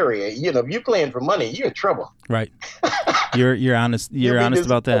local area, if you're playing for money, you're in trouble. Right. You're honest. You're honest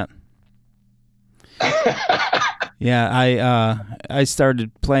about that. Yeah, I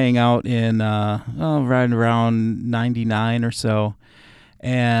started playing out in right around 99 or so,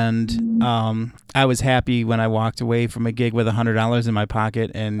 and I was happy when I walked away from a gig with $100 in my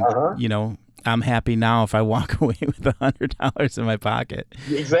pocket, and I'm happy now if I walk away with $100 in my pocket.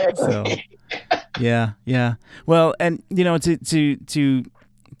 Exactly. So, yeah. Well, and to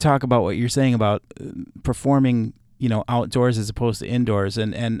talk about what you're saying about performing, outdoors as opposed to indoors,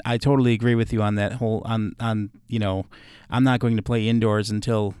 and I totally agree with you on that whole on I'm not going to play indoors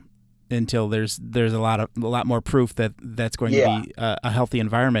until there's a lot more proof that that's going to be a healthy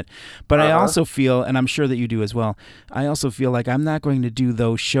environment. But I also feel, and I'm sure that you do as well, I also feel like I'm not going to do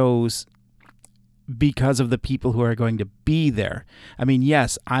those shows because of the people who are going to be there. I mean,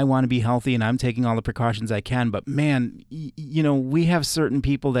 yes, I want to be healthy and I'm taking all the precautions I can, but man, we have certain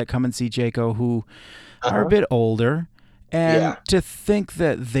people that come and see Jaco who are a bit older, and to think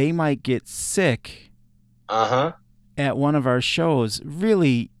that they might get sick at one of our shows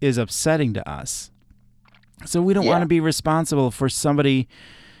really is upsetting to us. So we don't want to be responsible for somebody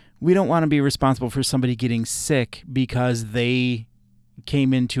we don't want to be responsible for somebody getting sick because they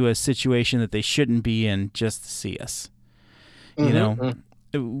came into a situation that they shouldn't be in just to see us. You know,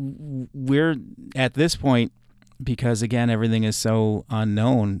 we're at this point, because again, everything is so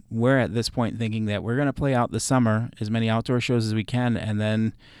unknown. We're at this point thinking that we're going to play out the summer, as many outdoor shows as we can. And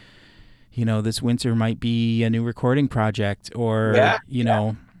then, you know, this winter might be a new recording project or, you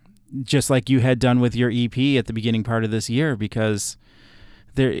know, just like you had done with your EP at the beginning part of this year, because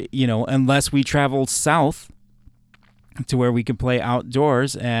there, you know, unless we travel south to where we can play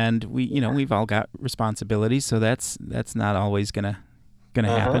outdoors, and we, you know, we've all got responsibilities, so that's not always gonna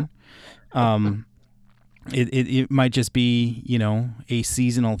happen. It might just be, you know, a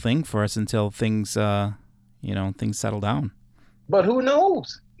seasonal thing for us until things you know, things settle down. But who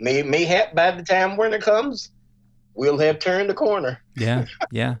knows? Mayhap by the time winter comes, we'll have turned the corner. Yeah.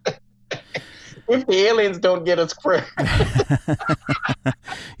 If the aliens don't get us first.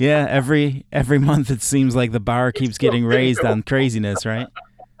 Yeah, every month it seems like the bar keeps getting raised on craziness, right?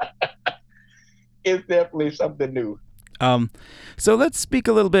 It's definitely something new. So let's speak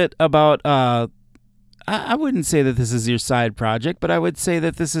a little bit about I wouldn't say that this is your side project, but I would say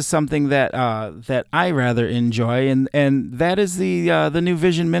that this is something that that I rather enjoy, and that is the New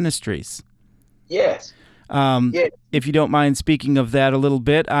Vision Ministries. Yes. If you don't mind speaking of that a little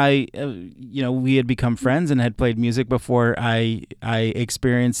bit, you know, we had become friends and had played music before I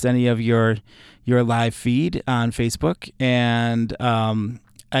experienced any of your live feed on Facebook, and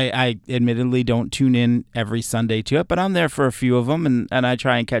I admittedly don't tune in every Sunday to it, but I'm there for a few of them, and I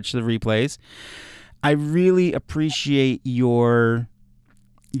try and catch the replays. I really appreciate your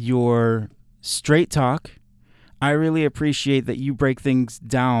straight talk. I really appreciate that you break things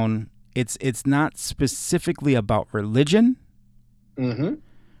down. It's not specifically about religion,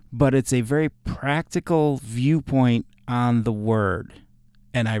 but it's a very practical viewpoint on the word,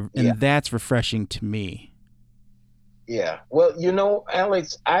 and that's refreshing to me. Yeah. Well, you know,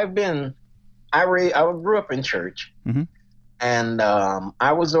 Alex, I grew up in church, and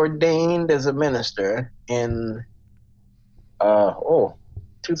I was ordained as a minister in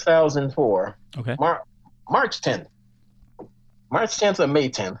 2004. Okay. March 10th or May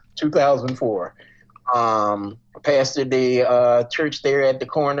 10th, 2004. Pastored the church there at the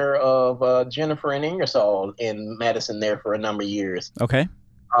corner of Jennifer and Ingersoll in Madison there for a number of years. Okay.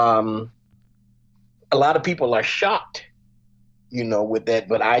 A lot of people are shocked, you know, with that,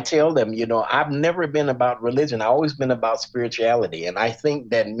 but I tell them, you know, I've never been about religion. I've always been about spirituality, and I think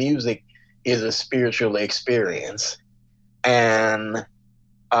that music is a spiritual experience. And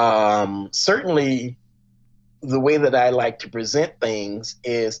certainly the way that I like to present things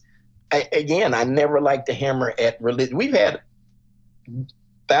is, I never like to hammer at religion. We've had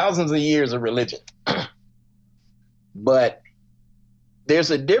thousands of years of religion, but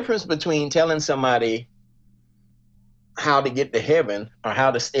there's a difference between telling somebody how to get to heaven or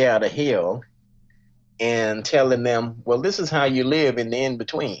how to stay out of hell and telling them, well, this is how you live in the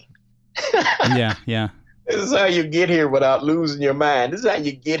in-between. Yeah. This is how you get here without losing your mind. This is how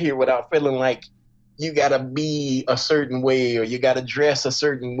you get here without feeling like you got to be a certain way, or you got to dress a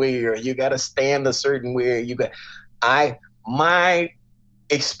certain way, or you got to stand a certain way. My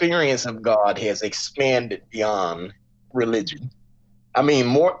experience of God has expanded beyond religion. I mean,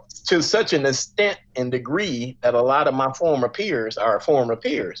 more to such an extent and degree that a lot of my former peers are former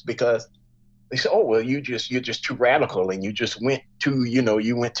peers, because they say, "Oh, well, you're just too radical, and you just went too,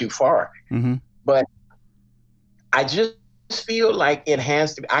 you went too far." But I just feel like it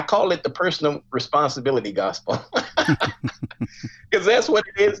has to be, I call it the personal responsibility gospel, because that's what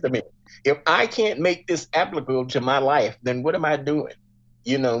it is to me. If I can't make this applicable to my life, then what am I doing?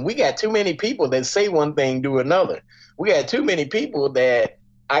 You know, we got too many people that say one thing, do another. We got too many people that,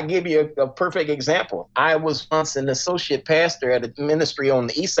 I give you a perfect example. I was once an associate pastor at a ministry on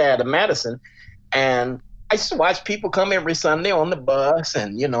the east side of Madison, and I used to watch people come every Sunday on the bus,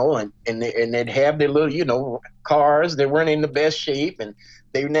 and they'd have their little cars. They weren't in the best shape, and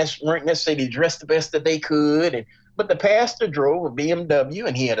they weren't necessarily dressed the best that they could. But the pastor drove a BMW,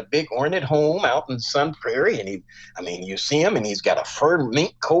 and he had a big ornate home out in Sun Prairie. And you see him, and he's got a fur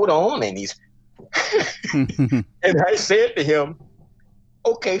mink coat on, and he's. And I said to him,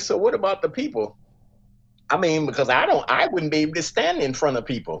 "Okay, so what about the people? I mean, because I wouldn't be able to stand in front of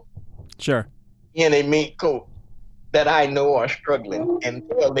people." Sure. In a mink coat that I know are struggling, and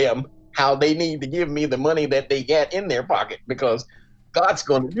tell them how they need to give me the money that they got in their pocket, because God's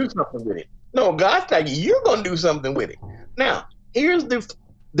going to do something with it. No, God's like, you're going to do something with it. Now, here's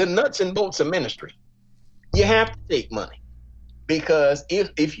the nuts and bolts of ministry. You have to take money, because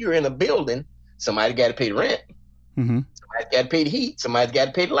if you're in a building, somebody got to pay rent. Somebody's got to pay the heat. Somebody's got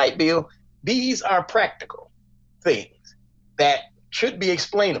to pay the light bill. These are practical things that should be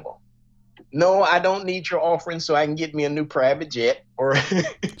explainable. No, I don't need your offering so I can get me a new private jet. Or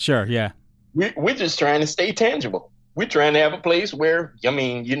Sure, yeah. we're just trying to stay tangible. We're trying to have a place where, I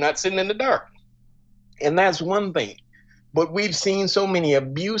mean, you're not sitting in the dark. And that's one thing. But we've seen so many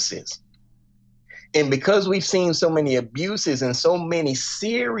abuses. And because we've seen so many abuses and so many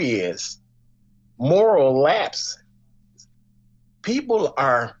serious moral lapse, people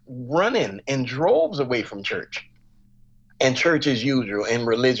are running in droves away from church and church as usual and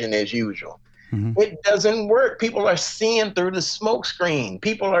religion as usual. Mm-hmm. It doesn't work. People are seeing through the smoke screen.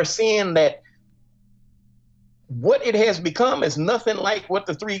 People are seeing that what it has become is nothing like what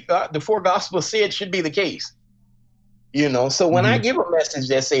the four gospels said should be the case. You know, so when I give a message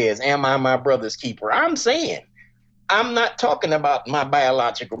that says, am I my brother's keeper? I'm saying, I'm not talking about my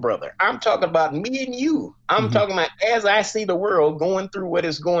biological brother. I'm talking about me and you. I'm talking about as I see the world going through what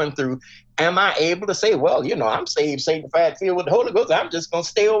it's going through, am I able to say, well, you know, I'm saved, sanctified, filled with the Holy Ghost. I'm just going to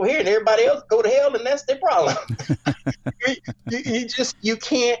stay over here and everybody else go to hell, and that's their problem. you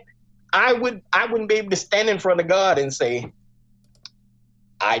can't. I wouldn't be able to stand in front of God and say,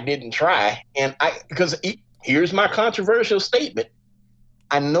 I didn't try. And because here's my controversial statement.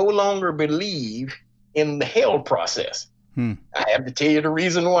 I no longer believe in the hell process. I have to tell you the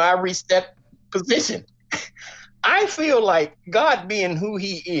reason why I reached that position. I feel like God being who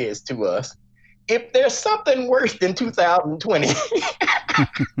he is to us, if there's something worse than 2020,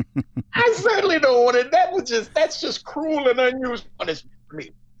 I certainly don't want it. That's just cruel and unusual punishment for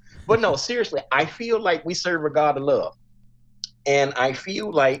me. But no, seriously, I feel like we serve a God of love. And I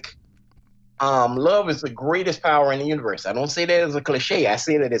feel like love is the greatest power in the universe. I don't say that as a cliche. I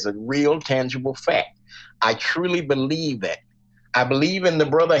say that as a real, tangible fact. I truly believe that. I believe in the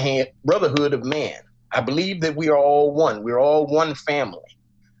brotherhood of man. I believe that we are all one. We're all one family.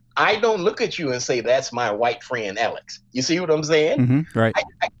 I don't look at you and say, that's my white friend, Alex. You see what I'm saying? Mm-hmm, right.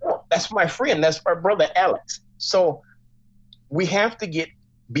 I don't. That's my friend. That's my brother, Alex. So we have to get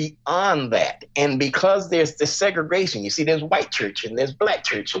beyond that. And because there's this segregation, you see, there's white church and there's black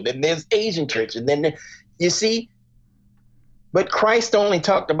church and then there's Asian church. And then you see, but Christ only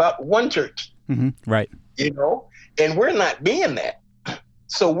talked about one church. Right. You know, and we're not being that.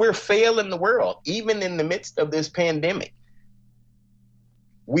 So we're failing the world, even in the midst of this pandemic.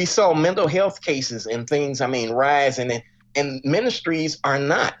 We saw mental health cases and things, rise, and ministries are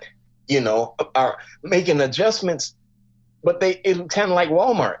not, are making adjustments, but it's kind of like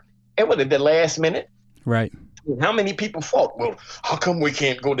Walmart. It was at the last minute. Right. How many people fought? Well, how come we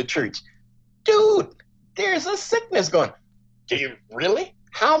can't go to church? Dude, there's a sickness going. Do you really?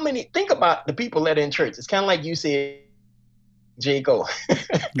 How many? Think about the people that are in church. It's kind of like you said, Jacob.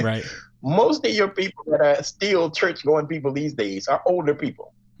 Right. Most of your people that are still church-going people these days are older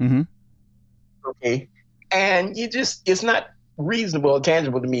people. Okay. And it's not reasonable or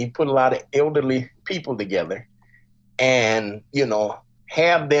tangible to me to put a lot of elderly people together and,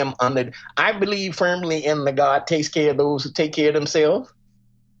 have them under. I believe firmly in the God takes care of those who take care of themselves.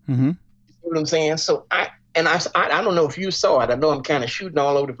 You see what I'm saying? So I don't know if you saw it. I know I'm kind of shooting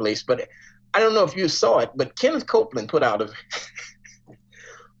all over the place, but I don't know if you saw it. But Kenneth Copeland put out a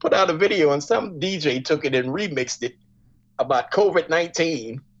video, and some DJ took it and remixed it about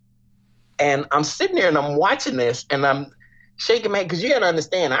COVID-19. And I'm sitting there and I'm watching this, and I'm shaking my head because you got to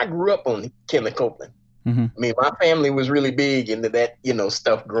understand, I grew up on Kenneth Copeland. My family was really big into that,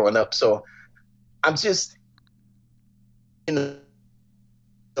 stuff growing up. So I'm just, and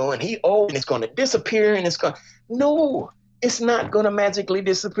it's going to disappear, and no, it's not going to magically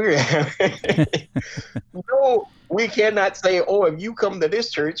disappear. No, we cannot say, oh, if you come to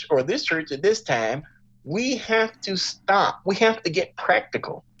this church or this church at this time, we have to stop. We have to get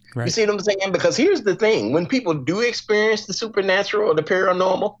practical. Right. You see what I'm saying? Because here's the thing. When people do experience the supernatural or the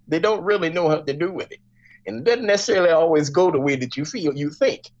paranormal, they don't really know what to do with it. And it doesn't necessarily always go the way that you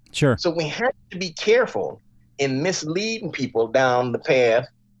think. Sure. So we have to be careful in misleading people down the path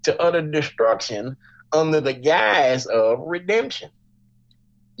to utter destruction under the guise of redemption.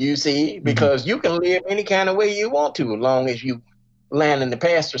 You see, because you can live any kind of way you want to, as long as you land in the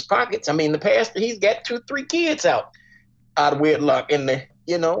pastor's pockets. The pastor, he's got 2-3 kids out of wedlock in the,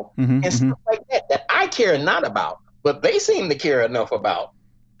 and stuff like that I care not about, but they seem to care enough about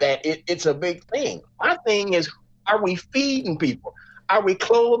that it's a big thing. My thing is, are we feeding people? Are we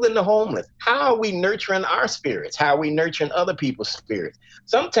clothing the homeless? How are we nurturing our spirits? How are we nurturing other people's spirits?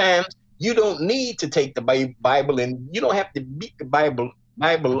 Sometimes you don't need to take the Bible, and you don't have to beat the Bible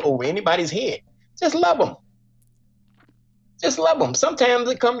over anybody's head. Just love them. Sometimes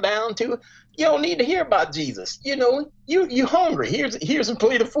it comes down to You don't need to hear about Jesus. You hungry. Here's a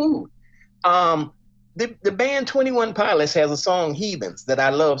plate of food. Um, the band 21 Pilots has a song Heathens that I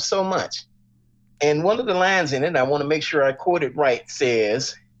love so much. And one of the lines in it, I want to make sure I quote it right,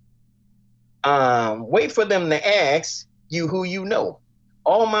 says, wait for them to ask you who you know.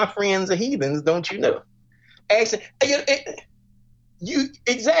 All my friends are heathens, don't you know? Ask, you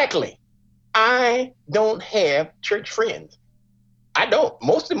exactly. I don't have church friends. I don't.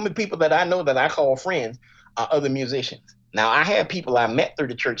 Most of the people that I know that I call friends are other musicians. Now, I have people I met through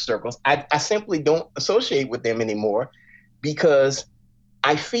the church circles. I simply don't associate with them anymore because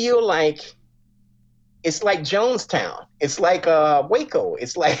I feel like it's like Jonestown. It's like Waco.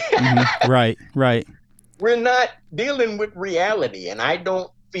 It's like Right. we're not dealing with reality. And I don't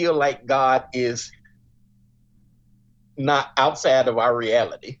feel like God is not outside of our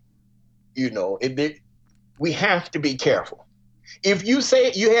reality. We have to be careful. If you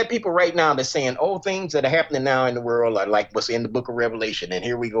say you have people right now that's saying, oh, things that are happening now in the world are like what's in the book of Revelation, and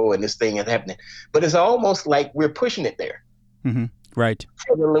here we go, and this thing is happening. But it's almost like we're pushing it there. Mm-hmm. Right.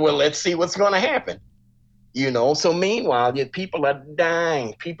 Well, let's see what's going to happen. So meanwhile, people are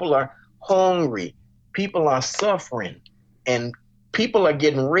dying, people are hungry, people are suffering, and people are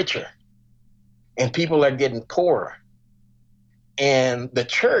getting richer, and people are getting poorer. And the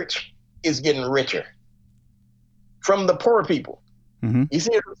church is getting richer from the poor people. Mm-hmm. You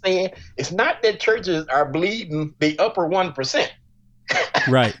see what I'm saying? It's not that churches are bleeding the upper 1%.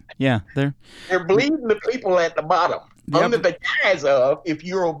 Right. Yeah. They're bleeding the people at the bottom. Under the guise of, if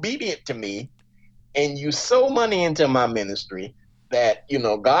you're obedient to me and you sow money into my ministry, that,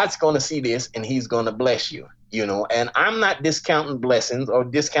 God's going to see this and he's going to bless you, and I'm not discounting blessings or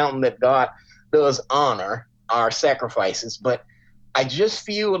discounting that God does honor our sacrifices, but I just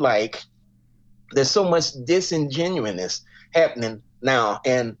feel like there's so much disingenuousness happening now.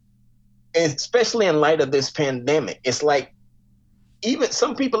 And especially in light of this pandemic, it's like even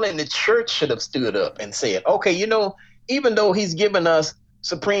some people in the church should have stood up and said, okay, even though he's given us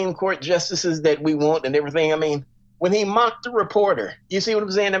Supreme Court justices that we want and everything, I mean, when he mocked the reporter, you see what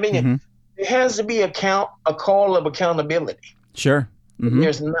I'm saying? I mean, there has to be a call of accountability. Sure. Mm-hmm.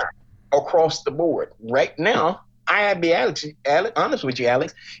 There's not across the board. Right now, I'd be honest with you,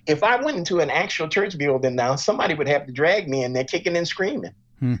 Alex. If I went into an actual church building now, somebody would have to drag me in there kicking and screaming.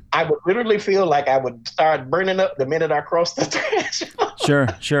 I would literally feel like I would start burning up the minute I crossed the threshold.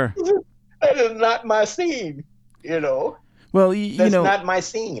 Sure. That is not my scene, Well, that's not my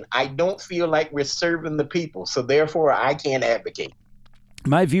scene. I don't feel like we're serving the people, so therefore I can't advocate.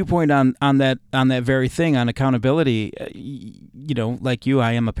 My viewpoint on that very thing, on accountability, like you,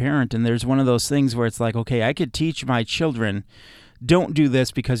 I am a parent, and there's one of those things where it's like, okay, I could teach my children, don't do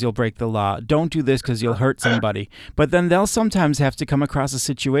this because you'll break the law. Don't do this because you'll hurt somebody. But then they'll sometimes have to come across a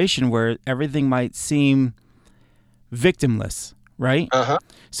situation where everything might seem victimless, right?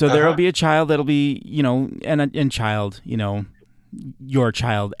 So there'll be a child that'll be, and child, your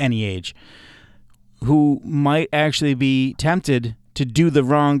child, any age, who might actually be tempted to do the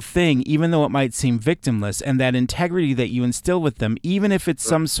wrong thing, even though it might seem victimless. And that integrity that you instill with them, even if it's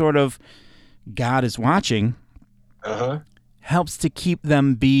some sort of God is watching, helps to keep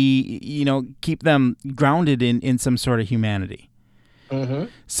them keep them grounded in some sort of humanity.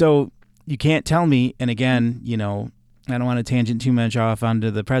 So you can't tell me, and again, I don't want to tangent too much off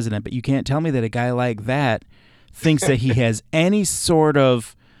onto the president, but you can't tell me that a guy like that thinks that he has any sort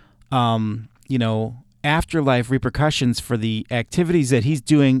of, afterlife repercussions for the activities that he's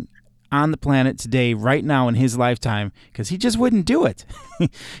doing on the planet today, right now in his lifetime, because he just wouldn't do it.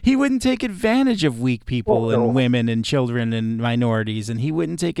 He wouldn't take advantage of weak people and women and children and minorities, and he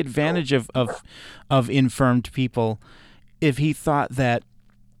wouldn't take advantage of infirmed people if he thought that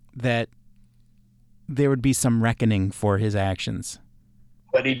there would be some reckoning for his actions.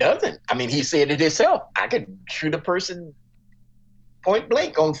 But he doesn't. I mean, he said it himself. I could shoot a person point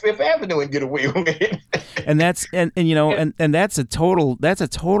blank on Fifth Avenue and get away with it. And that's that's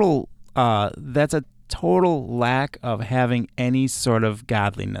a total lack of having any sort of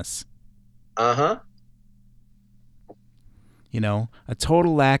godliness. A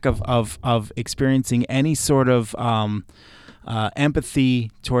total lack of experiencing any sort of empathy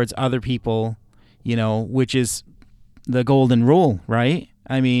towards other people, which is the golden rule, right?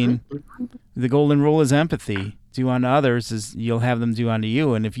 I mean, the golden rule is empathy. Do unto others as you'll have them do unto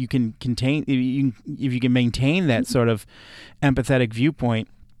you. And if you can maintain that sort of empathetic viewpoint,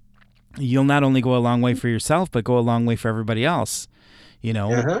 you'll not only go a long way for yourself, but go a long way for everybody else.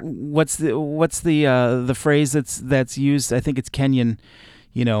 What's the phrase that's used? I think it's Kenyan.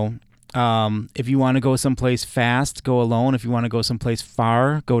 If you want to go someplace fast, go alone. If you want to go someplace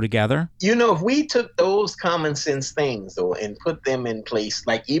far, go together. If we took those common sense things, though, and put them in place,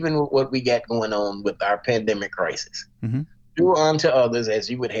 like even with what we got going on with our pandemic crisis, Mm-hmm. do unto others as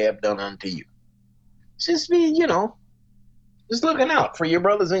you would have done unto you. Just be, just looking out for your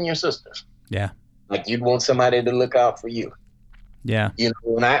brothers and your sisters. Yeah. Like you'd want somebody to look out for you. Yeah.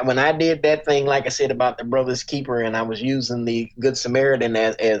 When I did that thing, like I said about the brother's keeper, and I was using the Good Samaritan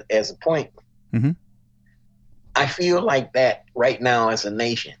as a point, mm-hmm. I feel like that right now as a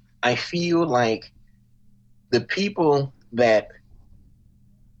nation. I feel like the people that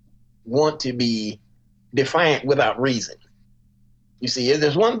want to be defiant without reason. You see,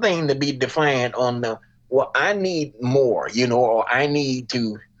 there's one thing to be defiant on I need more, or I need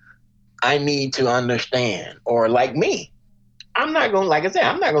to understand, or like me. I'm not going to, like I said,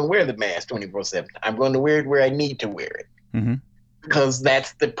 I'm not going to wear the mask 24/7. I'm going to wear it where I need to wear it. Mm-hmm. Because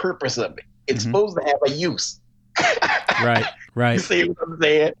that's the purpose of it. It's mm-hmm. supposed to have a use. Right. You see what I'm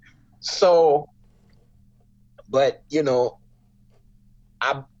saying? So, but,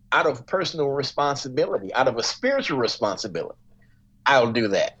 out of personal responsibility, out of a spiritual responsibility, I'll do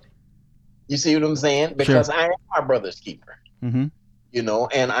that. You see what I'm saying? Because I am my brother's keeper. Mm-hmm.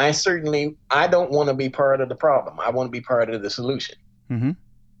 And I don't want to be part of the problem. I want to be part of the solution. Mm-hmm.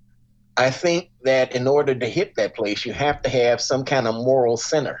 I think that in order to hit that place, you have to have some kind of moral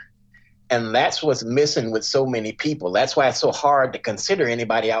center. And that's what's missing with so many people. That's why it's so hard to consider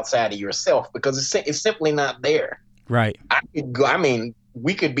anybody outside of yourself, because it's simply not there. Right.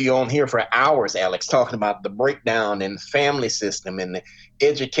 We could be on here for hours, Alex, talking about the breakdown in the family system and the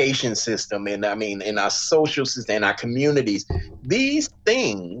education system and in our social system and our communities. These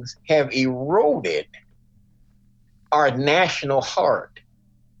things have eroded our national heart.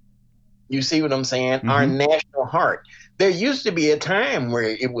 You see what I'm saying? Mm-hmm. Our national heart. There used to be a time where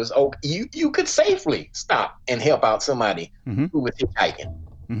it was okay. You could safely stop and help out somebody mm-hmm. who was hitchhiking.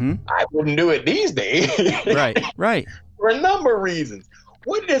 Mm-hmm. I wouldn't do it these days. Right. For a number of reasons.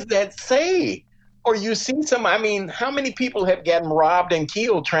 What does that say? Or you see how many people have gotten robbed and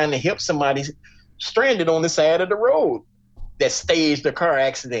killed trying to help somebody stranded on the side of the road that staged a car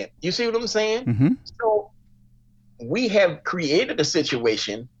accident? You see what I'm saying? Mm-hmm. So we have created a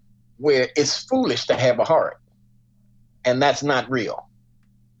situation where it's foolish to have a heart. And that's not real.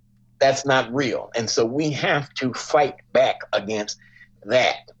 That's not real. And so we have to fight back against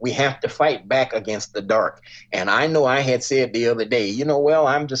that. We have to fight back against the dark. And I know I had said the other day,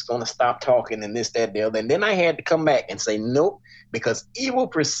 I'm just going to stop talking and this, that, the other. And then I had to come back and say, nope, because evil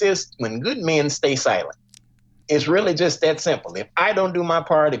persists when good men stay silent. It's really just that simple. If I don't do my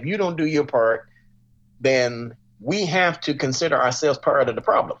part, if you don't do your part, then we have to consider ourselves part of the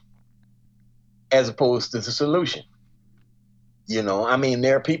problem as opposed to the solution. There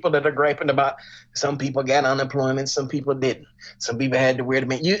are people that are griping about some people got unemployment, some people didn't. Some people had to wear the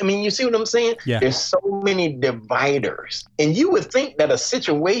mask. You see what I'm saying? Yeah. There's so many dividers. And you would think that a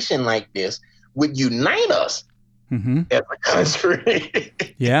situation like this would unite us mm-hmm. as a country.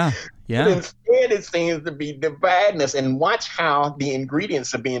 Yeah. But instead, it seems to be dividing us. And watch how the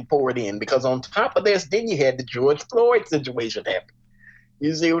ingredients are being poured in. Because on top of this, then you had the George Floyd situation happen.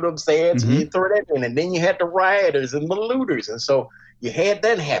 You see what I'm saying? Mm-hmm. So you throw that in, and then you had the rioters and the looters, and so you had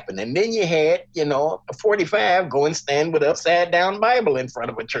that happen, and then you had, a 45 go and stand with upside down Bible in front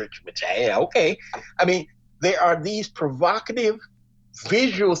of a church, which okay. There are these provocative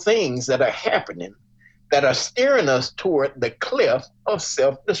visual things that are happening that are steering us toward the cliff of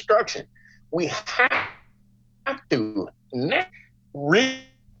self-destruction. We have to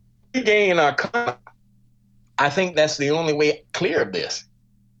regain our confidence. I think that's the only way clear of this,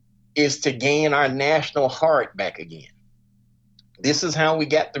 is to gain our national heart back again. This is how we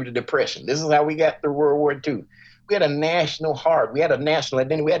got through the Depression. This is how we got through World War II. We had a national heart. We had a national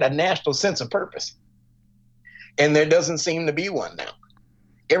identity. We had a national sense of purpose. And there doesn't seem to be one now.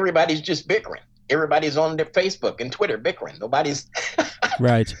 Everybody's just bickering. Everybody's on their Facebook and Twitter bickering. Nobody's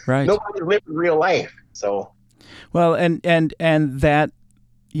right. Nobody's living real life. So, well, and that,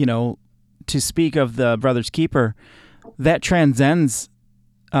 to speak of the Brother's Keeper, that transcends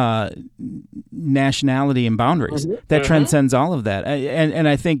nationality and boundaries. Mm-hmm. That transcends all of that. And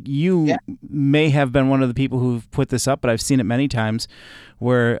I think you may have been one of the people who've put this up, but I've seen it many times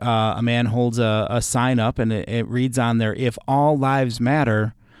where a man holds a sign up and it reads on there, "If all lives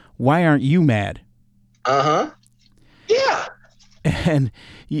matter, why aren't you mad?" Uh-huh. Yeah. And,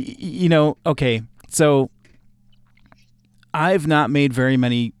 okay, so I've not made very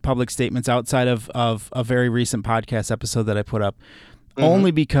many public statements outside of a very recent podcast episode that I put up,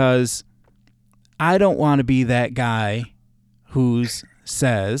 only because I don't want to be that guy who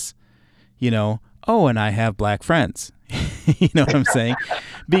says, Oh, and I have black friends. You know what I'm saying?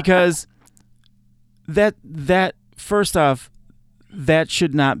 Because that first off, that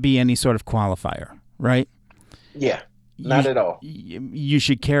should not be any sort of qualifier, right? Yeah, not at all. You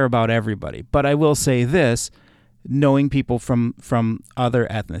should care about everybody. But I will say this, knowing people from other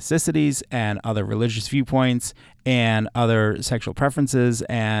ethnicities and other religious viewpoints and other sexual preferences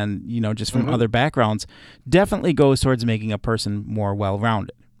and, just from other backgrounds definitely goes towards making a person more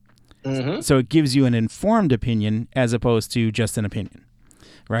well-rounded. So it gives you an informed opinion as opposed to just an opinion,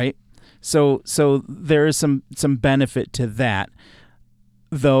 right? So there is some benefit to that,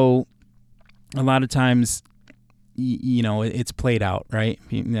 though a lot of times, it's played out, right?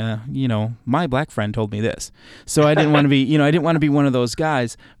 My black friend told me this, so I didn't want to be, I didn't want to be one of those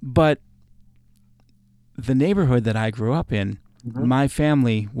guys. But the neighborhood that I grew up in, my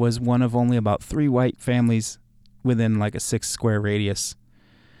family was one of only about 3 white families within like a 6 square radius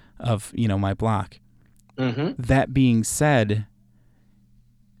of, my block. That being said,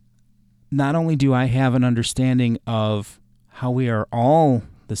 not only do I have an understanding of how we are all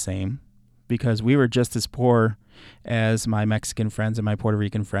the same, because we were just as poor as my Mexican friends and my Puerto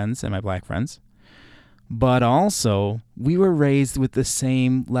Rican friends and my black friends, but also we were raised with the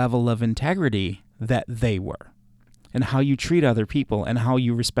same level of integrity that they were, and how you treat other people and how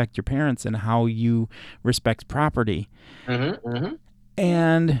you respect your parents and how you respect property.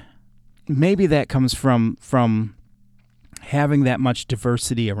 And maybe that comes from having that much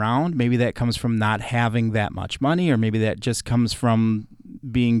diversity around. Maybe that comes from not having that much money, or maybe that just comes from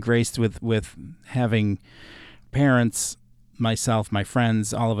being graced with having parents, myself, my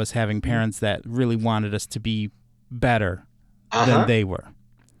friends, all of us having parents that really wanted us to be better than they were.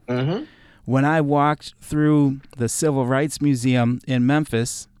 When I walked through the Civil Rights Museum in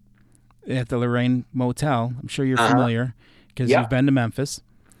Memphis at the Lorraine Motel, I'm sure you're familiar because you've been to Memphis.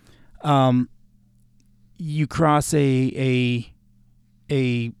 You cross a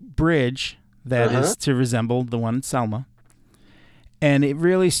bridge that is to resemble the one in Selma. And it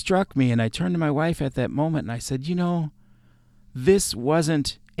really struck me, and I turned to my wife at that moment and I said, this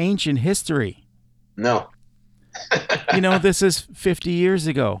wasn't ancient history. No. This is 50 years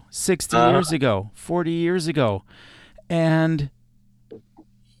ago, 60 years ago, 40 years ago. And,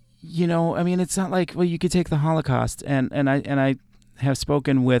 it's not like, well, you could take the Holocaust, and I have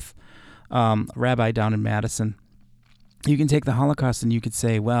spoken with a rabbi down in Madison. You can take the Holocaust and you could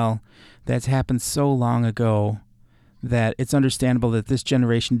say, well, that's happened so long ago that it's understandable that this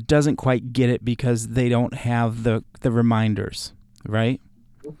generation doesn't quite get it because they don't have the reminders, right?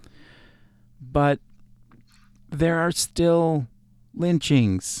 But there are still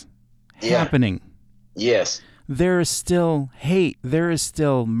lynchings happening. Yes. There is still hate. There is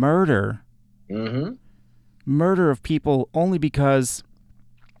still murder. Murder of people only because,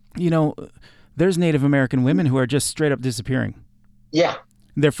 there's Native American women who are just straight up disappearing. Yeah.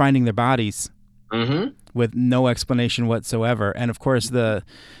 They're finding their bodies. With no explanation whatsoever. And of course,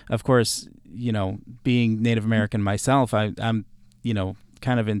 being Native American myself, I'm,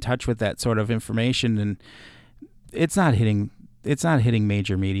 kind of in touch with that sort of information, and it's not hitting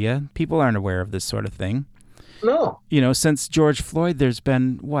major media. People aren't aware of this sort of thing. No. Since George Floyd, there's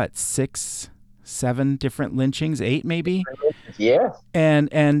been 6, 7 different lynchings, 8 maybe. Yeah.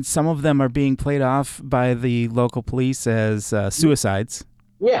 And some of them are being played off by the local police as suicides.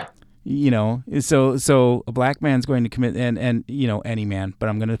 Yeah. So a black man's going to commit, and any man, but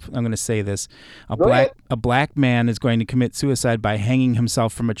I'm gonna say this: a black man is going to commit suicide by hanging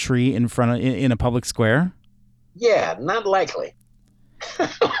himself from a tree in a public square. Yeah, not likely.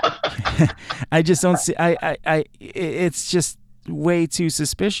 I just don't see. It's just way too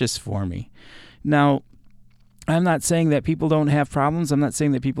suspicious for me. Now, I'm not saying that people don't have problems. I'm not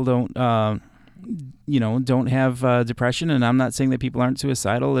saying that people don't have depression, and I'm not saying that people aren't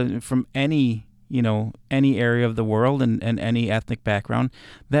suicidal from any area of the world and any ethnic background.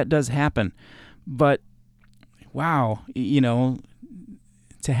 That does happen. But wow, to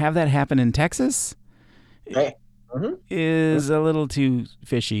have that happen in Texas is a little too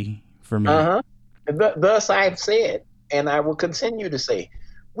fishy for me. Thus I've said, and I will continue to say,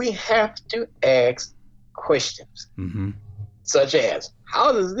 we have to ask questions. Such as,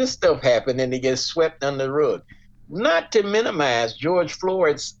 how does this stuff happen and it gets swept under the rug? Not to minimize George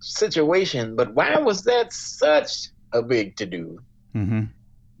Floyd's situation, but why was that such a big to-do?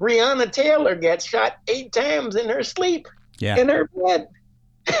 Breonna Taylor got shot 8 times in her sleep, in her bed.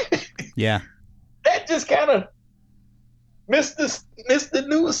 That just kind of missed the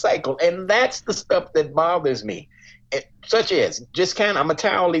news cycle, and that's the stuff that bothers me. Such as, I'm going to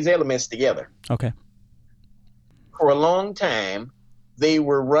tie all these elements together. Okay. For a long time, they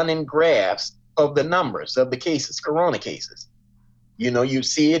were running graphs of the numbers of the cases, corona cases. You'd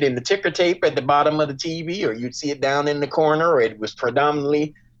see it in the ticker tape at the bottom of the TV, or you'd see it down in the corner, or it was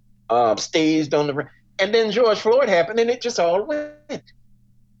predominantly staged on the. And then George Floyd happened, and it just all went.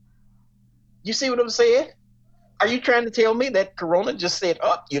 You see what I'm saying? Are you trying to tell me that corona just said,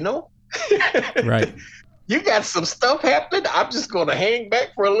 Right. You got some stuff happening. I'm just going to hang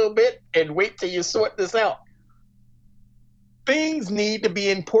back for a little bit and wait till you sort this out. Things need to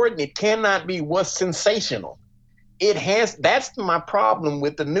be important. It cannot be what's sensational. That's my problem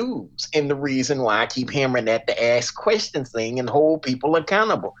with the news, and the reason why I keep hammering that to ask questions thing and hold people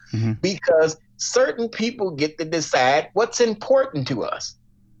accountable. Mm-hmm. Because certain people get to decide what's important to us.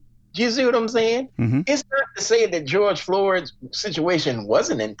 Do you see what I'm saying? Mm-hmm. It's not to say that George Floyd's situation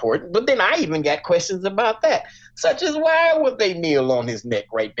wasn't important, but then I even got questions about that, such as why would they kneel on his neck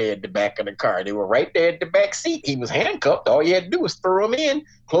right there at the back of the car? They were right there at the back seat. He was handcuffed. All you had to do was throw him in,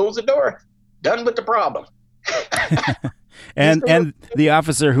 close the door, done with the problem. and the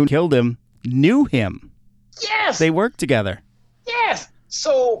officer who killed him knew him. Yes. They worked together. Yes.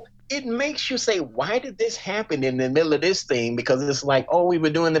 So it makes you say, why did this happen in the middle of this thing? Because it's like, we were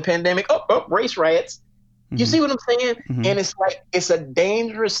doing the pandemic. Race riots. Mm-hmm. You see what I'm saying? Mm-hmm. And it's like, it's a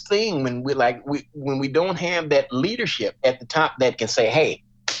dangerous thing when when we don't have that leadership at the top that can say, hey,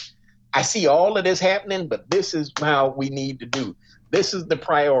 I see all of this happening, but this is how we need to do. This is the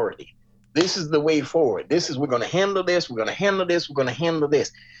priority. This is the way forward. We're going to handle this. We're going to handle this. We're going to handle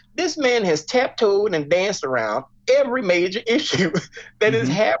this. This man has taptoed and danced around every major issue that is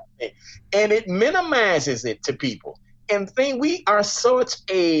happening, and it minimizes it to people. And we are such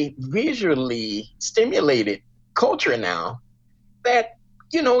a visually stimulated culture now that,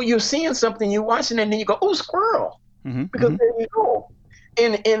 you're seeing something, you're watching it, and then you go, oh, squirrel. Mm-hmm. Because there you go.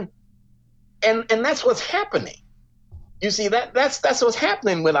 And that's what's happening. You see, that's what's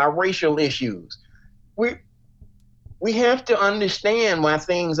happening with our racial issues. We have to understand why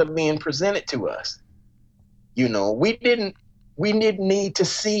things are being presented to us. We didn't need to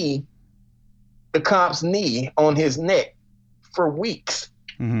see the cop's knee on his neck for weeks.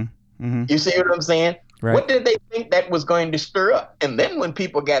 Mm-hmm. Mm-hmm. You see what I'm saying? Right. What did they think that was going to stir up? And then when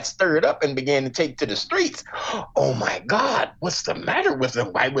people got stirred up and began to take to the streets, oh my God, what's the matter with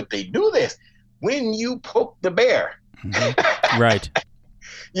them? Why would they do this? When you poke the bear. Mm-hmm. Right.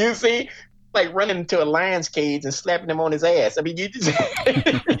 You see, like running into a lion's cage and slapping him on his ass. I mean, you just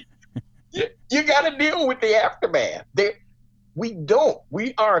you got to deal with the aftermath.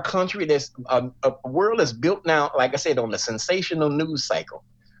 We are a country that's a world that's built now, like I said, on the sensational news cycle.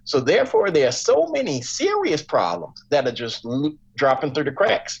 So therefore, there are so many serious problems that are just dropping through the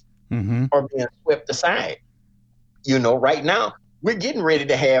cracks or being swept aside. Right now, we're getting ready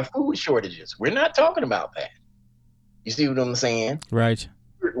to have food shortages. We're not talking about that. You see what I'm saying? Right.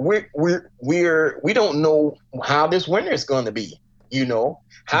 We don't know how this winter is going to be.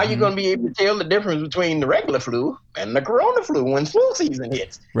 How you going to be able to tell the difference between the regular flu and the corona flu when flu season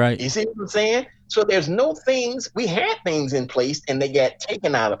hits? Right. You see what I'm saying? So there's no things. We had things in place and they got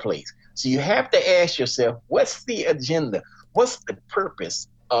taken out of place. So you have to ask yourself, what's the agenda? What's the purpose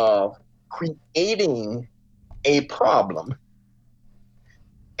of creating a problem?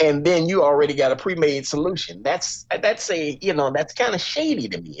 And then you already got a pre-made solution. That's kind of shady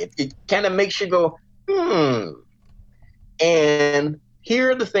to me. It kind of makes you go, And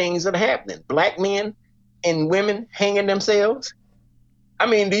here are the things that are happening. Black men and women hanging themselves. I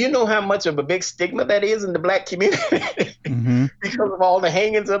mean, do you know how much of a big stigma that is in the Black community because of all the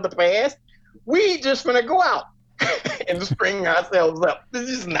hangings of the past? We just gonna go out and string ourselves up. This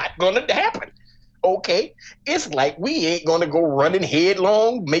is not gonna happen. Okay, it's like we ain't gonna go running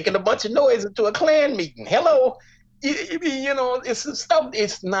headlong, making a bunch of noise into a Klan meeting. Hello, it's stuff.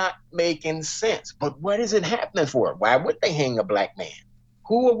 It's not making sense. But what is it happening for? Why would they hang a black man?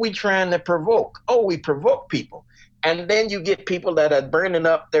 Who are we trying to provoke? Oh, we provoke people, and then you get people that are burning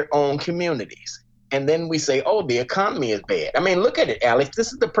up their own communities, and then we say, oh, the economy is bad. I mean, look at it, Alex.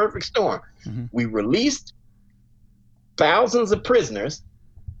 This is the perfect storm. We released thousands of prisoners,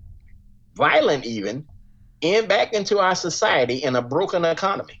 violent even, back into our society in a broken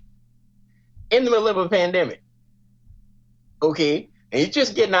economy in the middle of a pandemic. Okay, and you're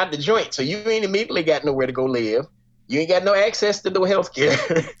just getting out the joint, so you ain't immediately got nowhere to go live. You ain't got no access to no health care.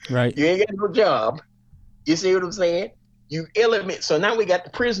 Right. You ain't got no job. You see what I'm saying? So now we got the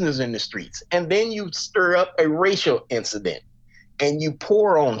prisoners in the streets, and then you stir up a racial incident, and you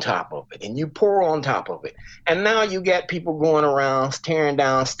pour on top of it, and you pour on top of it. And now you got people going around tearing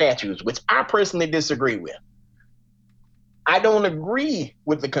down statues, which I personally disagree with. I don't agree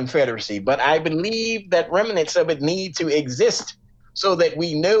with the Confederacy, but I believe that remnants of it need to exist so that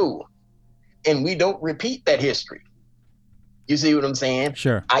we know and we don't repeat that history. You see what I'm saying?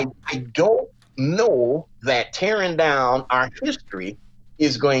 Sure. I don't know that tearing down our history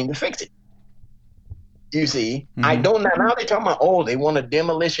is going to fix it. You see, I don't know. Now they're talking about, oh, they want a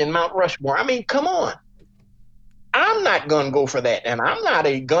demolition Mount Rushmore. I mean, come on. I'm not going to go for that. And I'm not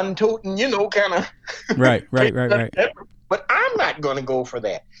a gun toting, kind of. Right. But I'm not going to go for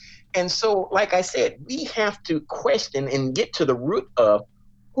that. And so, like I said, we have to question and get to the root of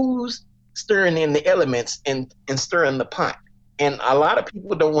who's stirring in the elements and stirring the pot. And a lot of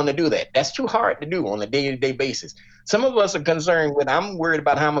people don't want to do that. That's too hard to do on a day-to-day basis. Some of us are concerned with, I'm worried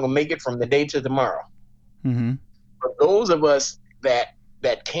about how I'm going to make it from the day to tomorrow. Mm-hmm. But those of us that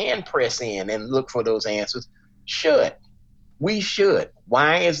can press in and look for those answers we should.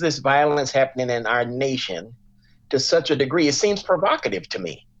 Why is this violence happening in our nation to such a degree? It seems provocative to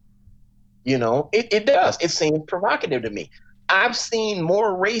me. It does. It seems provocative to me. I've seen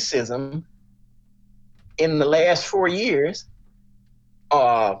more racism in the last 4 years,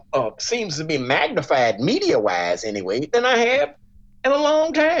 seems to be magnified media-wise anyway, than I have in a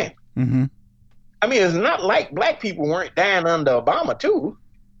long time. Mm-hmm. I mean, it's not like black people weren't dying under Obama too.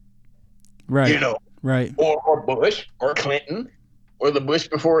 Right. Right. Or Bush or Clinton or the Bush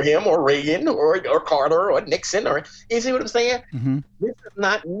before him or Reagan or Carter or Nixon you see what I'm saying? Mm-hmm. This is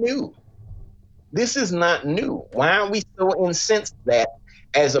not new. This is not new. Why are we so incensed that,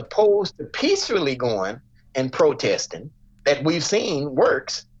 as opposed to peacefully going and protesting that we've seen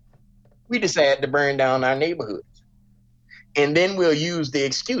works, we decide to burn down our neighborhoods? And then we'll use the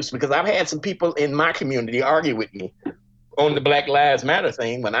excuse, because I've had some people in my community argue with me on the Black Lives Matter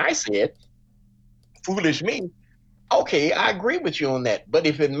thing when I said, foolish me, okay, I agree with you on that. But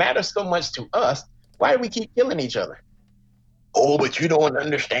if it matters so much to us, why do we keep killing each other? Oh, but you don't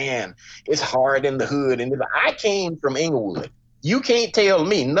understand. It's hard in the hood. And I came from Inglewood. You can't tell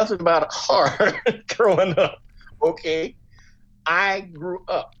me nothing about hard growing up, okay? I grew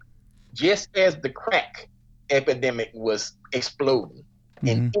up just as the crack epidemic was exploding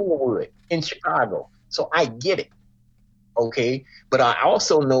in Inglewood, in Chicago. So I get it, okay? But I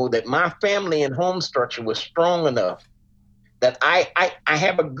also know that my family and home structure was strong enough that I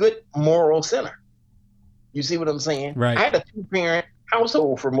have a good moral center. You see what I'm saying? Right. I had a 2-parent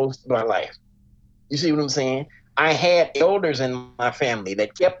household for most of my life. You see what I'm saying? I had elders in my family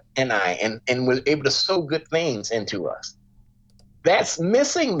that kept an eye and was able to sow good things into us. That's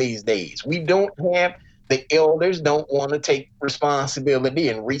missing these days. We don't have, the elders don't want to take responsibility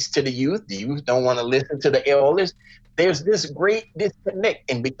and reach to the youth. The youth don't want to listen to the elders. There's this great disconnect.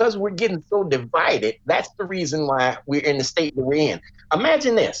 And because we're getting so divided, that's the reason why we're in the state that we're in.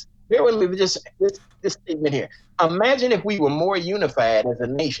 Imagine this. There was just this statement here. Imagine if we were more unified as a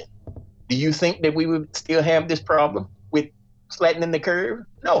nation. Do you think that we would still have this problem with flattening the curve?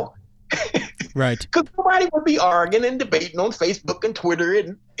 No. Right. Because nobody would be arguing and debating on Facebook and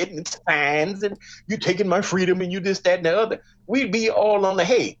Twitter and signs and you taking my freedom and you this, that, and the other. We'd be all on the,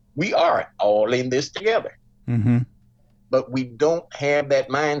 hey, we are all in this together. Mm-hmm. But we don't have that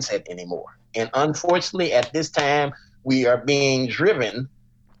mindset anymore. And unfortunately, at this time, we are being driven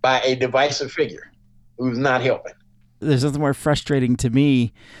by a divisive figure who's not helping. There's nothing more frustrating to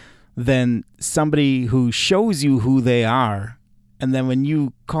me than somebody who shows you who they are, and then when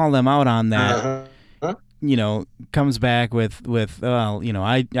you call them out on that, comes back with well,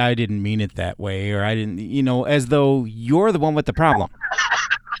 I didn't mean it that way, or I didn't, as though you're the one with the problem.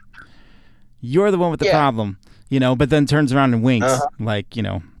 You're the one with the problem, but then turns around and winks like,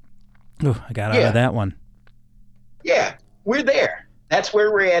 I got out of that one. Yeah, we're there. That's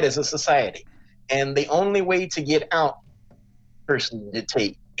where we're at as a society. And the only way to get out, person, to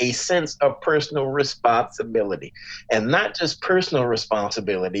take a sense of personal responsibility, and not just personal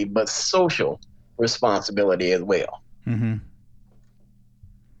responsibility, but social responsibility as well. Mm-hmm.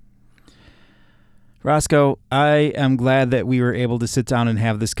 Roscoe, I am glad that we were able to sit down and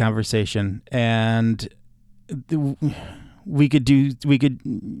have this conversation, and we could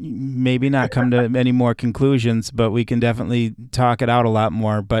maybe not come to any more conclusions, but we can definitely talk it out a lot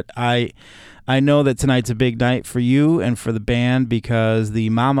more. But I know that tonight's a big night for you and for the band because the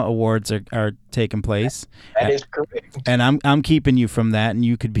Mama Awards are taking place. That is correct. And I'm keeping you from that, and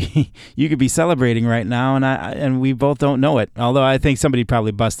you could be celebrating right now, and we both don't know it. Although I think somebody'd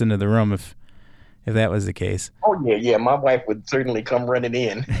probably bust into the room if that was the case. Oh yeah, my wife would certainly come running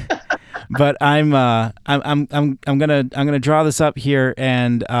in. But I'm gonna draw this up here,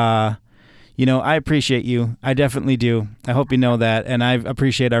 and I appreciate you. I definitely do. I hope you know that, and I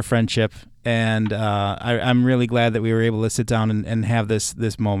appreciate our friendship, and I'm really glad that we were able to sit down and have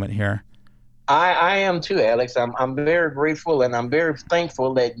this moment here. I am too, Alex. I'm very grateful and I'm very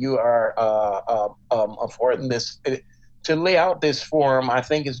thankful that you are affording this to lay out this forum. I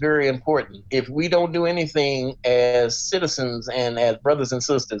think is very important. If we don't do anything as citizens and as brothers and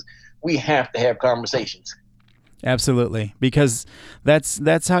sisters, we have to have conversations. Absolutely, because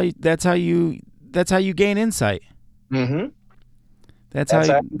that's how you gain insight. Mm-hmm. That's That's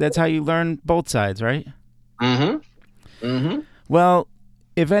how. that's how you learn both sides, right? Mm-hmm. Mm-hmm. Well,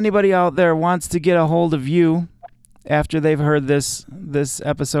 if anybody out there wants to get a hold of you after they've heard this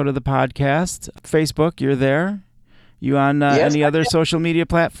episode of the podcast, Facebook, you're there. You on Yes, any I other am. social media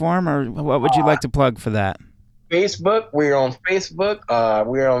platform, or what would you like to plug for that? Facebook. We're on Facebook.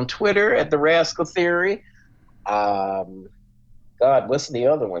 We're on Twitter at the Rascal Theory. Um, God, what's the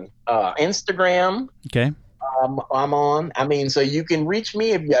other one? Instagram. Okay. I'm on. I mean, so you can reach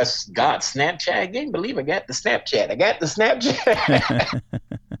me if you got Snapchat. I can't believe I got the Snapchat. I got the Snapchat.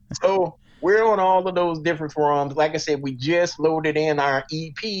 So we're on all of those different forums. Like I said, we just loaded in our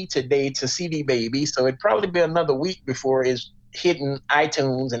EP today to CD Baby. So it'd probably be another week before it's hitting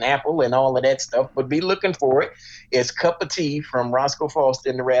iTunes and Apple and all of that stuff. But be looking for it. It's Cup of Tea from Roscoe Foster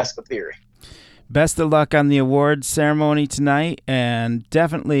and the Rascal Theory. Best of luck on the awards ceremony tonight, and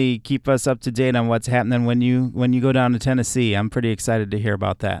definitely keep us up to date on what's happening when you go down to Tennessee. I'm pretty excited to hear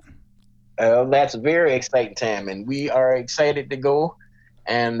about that. That's a very exciting time, and we are excited to go.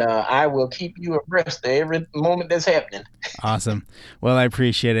 And I will keep you abreast of every moment that's happening. Awesome. Well, I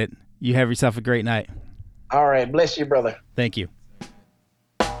appreciate it. You have yourself a great night. All right. Bless you, brother. Thank you.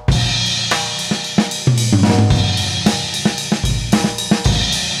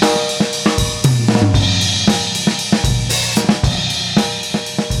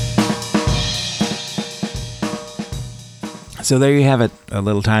 So there you have it, a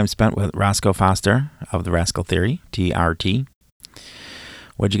little time spent with Roscoe Foster of the Rascal Theory, TRT.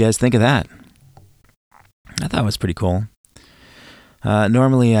 What'd you guys think of that? I thought it was pretty cool.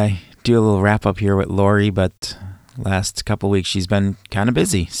 Normally I do a little wrap up here with Lori, but last couple weeks she's been kind of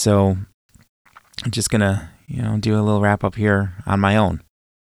busy, so I'm just gonna do a little wrap up here on my own.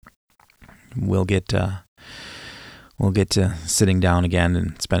 We'll get to sitting down again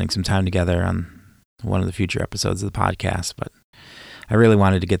and spending some time together on one of the future episodes of the podcast, but I really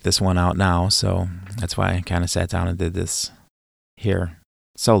wanted to get this one out now, so that's why I kind of sat down and did this here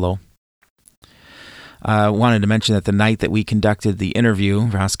solo. I wanted to mention that the night that we conducted the interview,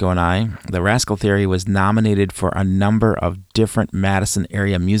 Roscoe and I, the Rascal Theory was nominated for a number of different Madison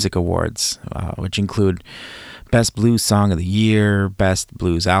area music awards, which include Best Blues Song of the Year, Best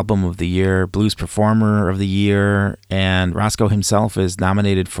Blues Album of the Year, Blues Performer of the Year, and Roscoe himself is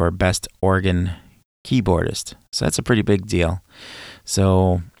nominated for Best Organ Keyboardist. So that's a pretty big deal.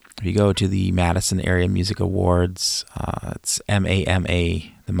 So if you go to the Madison Area Music Awards, it's MAMA,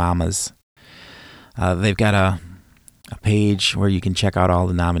 the Mamas. They've got a page where you can check out all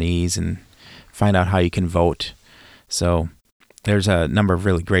the nominees and find out how you can vote. So there's a number of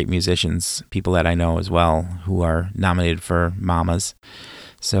really great musicians, people that I know as well, who are nominated for Mamas.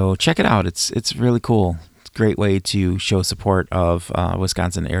 So check it out. It's really cool. It's a great way to show support of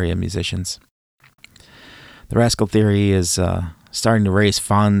Wisconsin area musicians. The Rascal Theory is starting to raise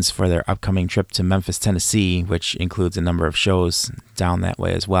funds for their upcoming trip to Memphis, Tennessee, which includes a number of shows down that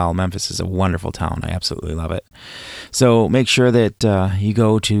way as well. Memphis is a wonderful town. I absolutely love it. So make sure that you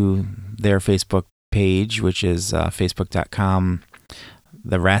go to their Facebook page, which is facebook.com,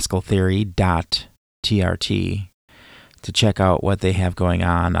 therascaltheory.trt, to check out what they have going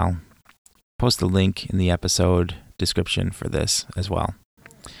on. I'll post a link in the episode description for this as well.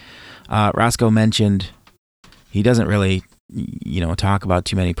 Roscoe mentioned he doesn't really talk about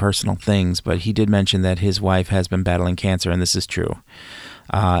too many personal things, but he did mention that his wife has been battling cancer, and this is true.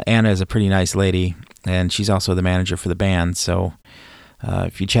 Anna is a pretty nice lady, and she's also the manager for the band, so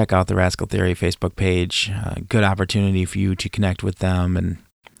if you check out the Rascal Theory Facebook page, good opportunity for you to connect with them, and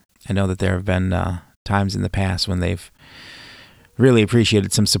I know that there have been times in the past when they've really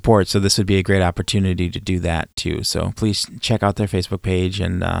appreciated some support, so this would be a great opportunity to do that too. So please check out their Facebook page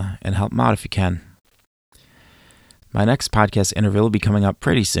and help them out if you can. My next podcast interview will be coming up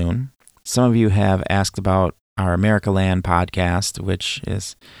pretty soon. Some of you have asked about our America Land podcast, which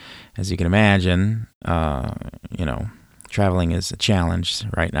is, as you can imagine, traveling is a challenge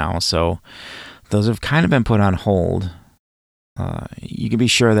right now. So those have kind of been put on hold. You can be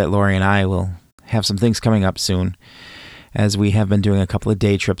sure that Lori and I will have some things coming up soon, as we have been doing a couple of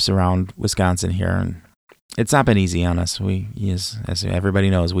day trips around Wisconsin here. And it's not been easy on us. As everybody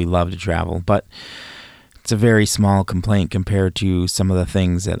knows, we love to travel, but it's a very small complaint compared to some of the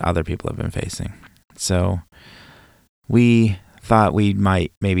things that other people have been facing. So we thought we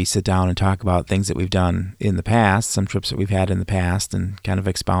might maybe sit down and talk about things that we've done in the past, some trips that we've had in the past, and kind of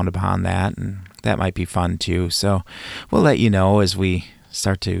expound upon that. And that might be fun too. So we'll let you know as we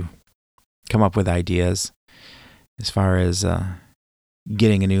start to come up with ideas as far as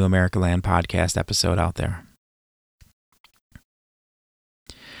getting a new Americaland podcast episode out there.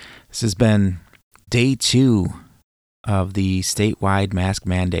 This has been day 2 of the statewide mask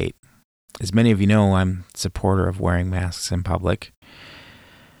mandate. As many of you know, I'm a supporter of wearing masks in public.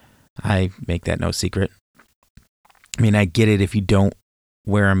 I make that no secret. I mean, I get it if you don't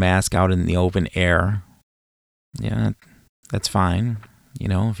wear a mask out in the open air. Yeah, that's fine. You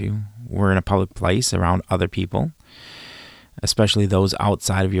know, if you were in a public place around other people, especially those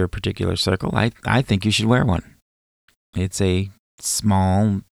outside of your particular circle, I think you should wear one. It's a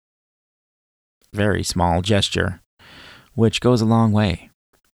small, very small gesture, which goes a long way.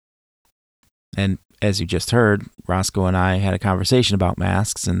 And as you just heard, Roscoe and I had a conversation about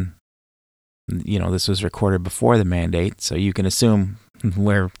masks, and this was recorded before the mandate, so you can assume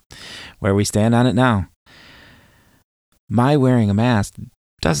where we stand on it now. My wearing a mask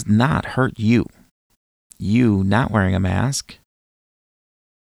does not hurt you. You not wearing a mask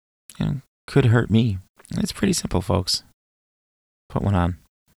could hurt me. It's pretty simple, folks. Put one on.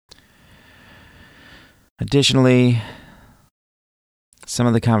 Additionally, some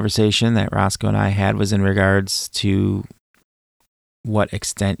of the conversation that Roscoe and I had was in regards to what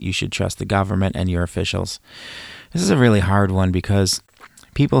extent you should trust the government and your officials. This is a really hard one because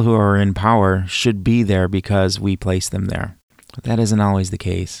people who are in power should be there because we place them there. But that isn't always the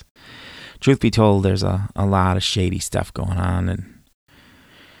case. Truth be told, there's a lot of shady stuff going on, and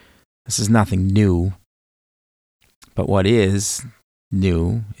this is nothing new. But what is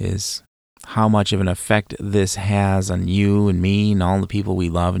new is how much of an effect this has on you and me and all the people we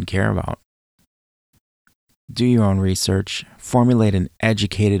love and care about. Do your own research. Formulate an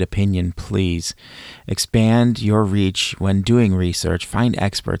educated opinion, please. Expand your reach when doing research. Find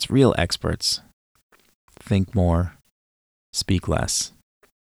experts, real experts. Think more. Speak less.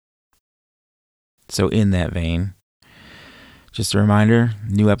 So in that vein, just a reminder,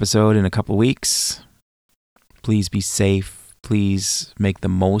 new episode in a couple weeks. Please be safe. Please make the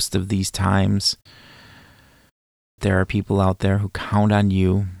most of these times. There are people out there who count on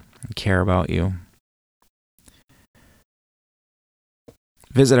you and care about you.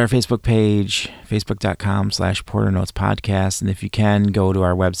 Visit our Facebook page, facebook.com/PorterNotes podcast. And if you can, go to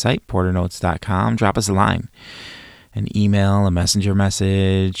our website, PorterNotes.com. Drop us a line, an email, a messenger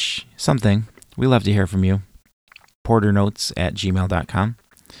message, something. We love to hear from you. PorterNotes@gmail.com.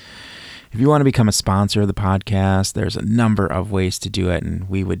 If you want to become a sponsor of the podcast, there's a number of ways to do it, and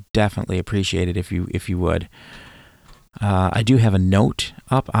we would definitely appreciate it if you would. I do have a note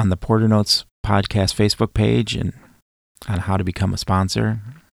up on the PorterNotes podcast Facebook page and on how to become a sponsor.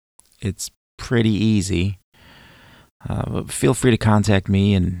 It's pretty easy. Feel free to contact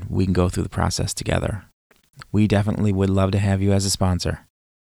me, and we can go through the process together. We definitely would love to have you as a sponsor.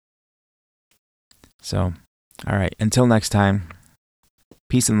 So, all right, until next time.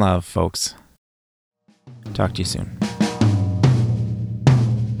 Peace and love, folks. Talk to you soon.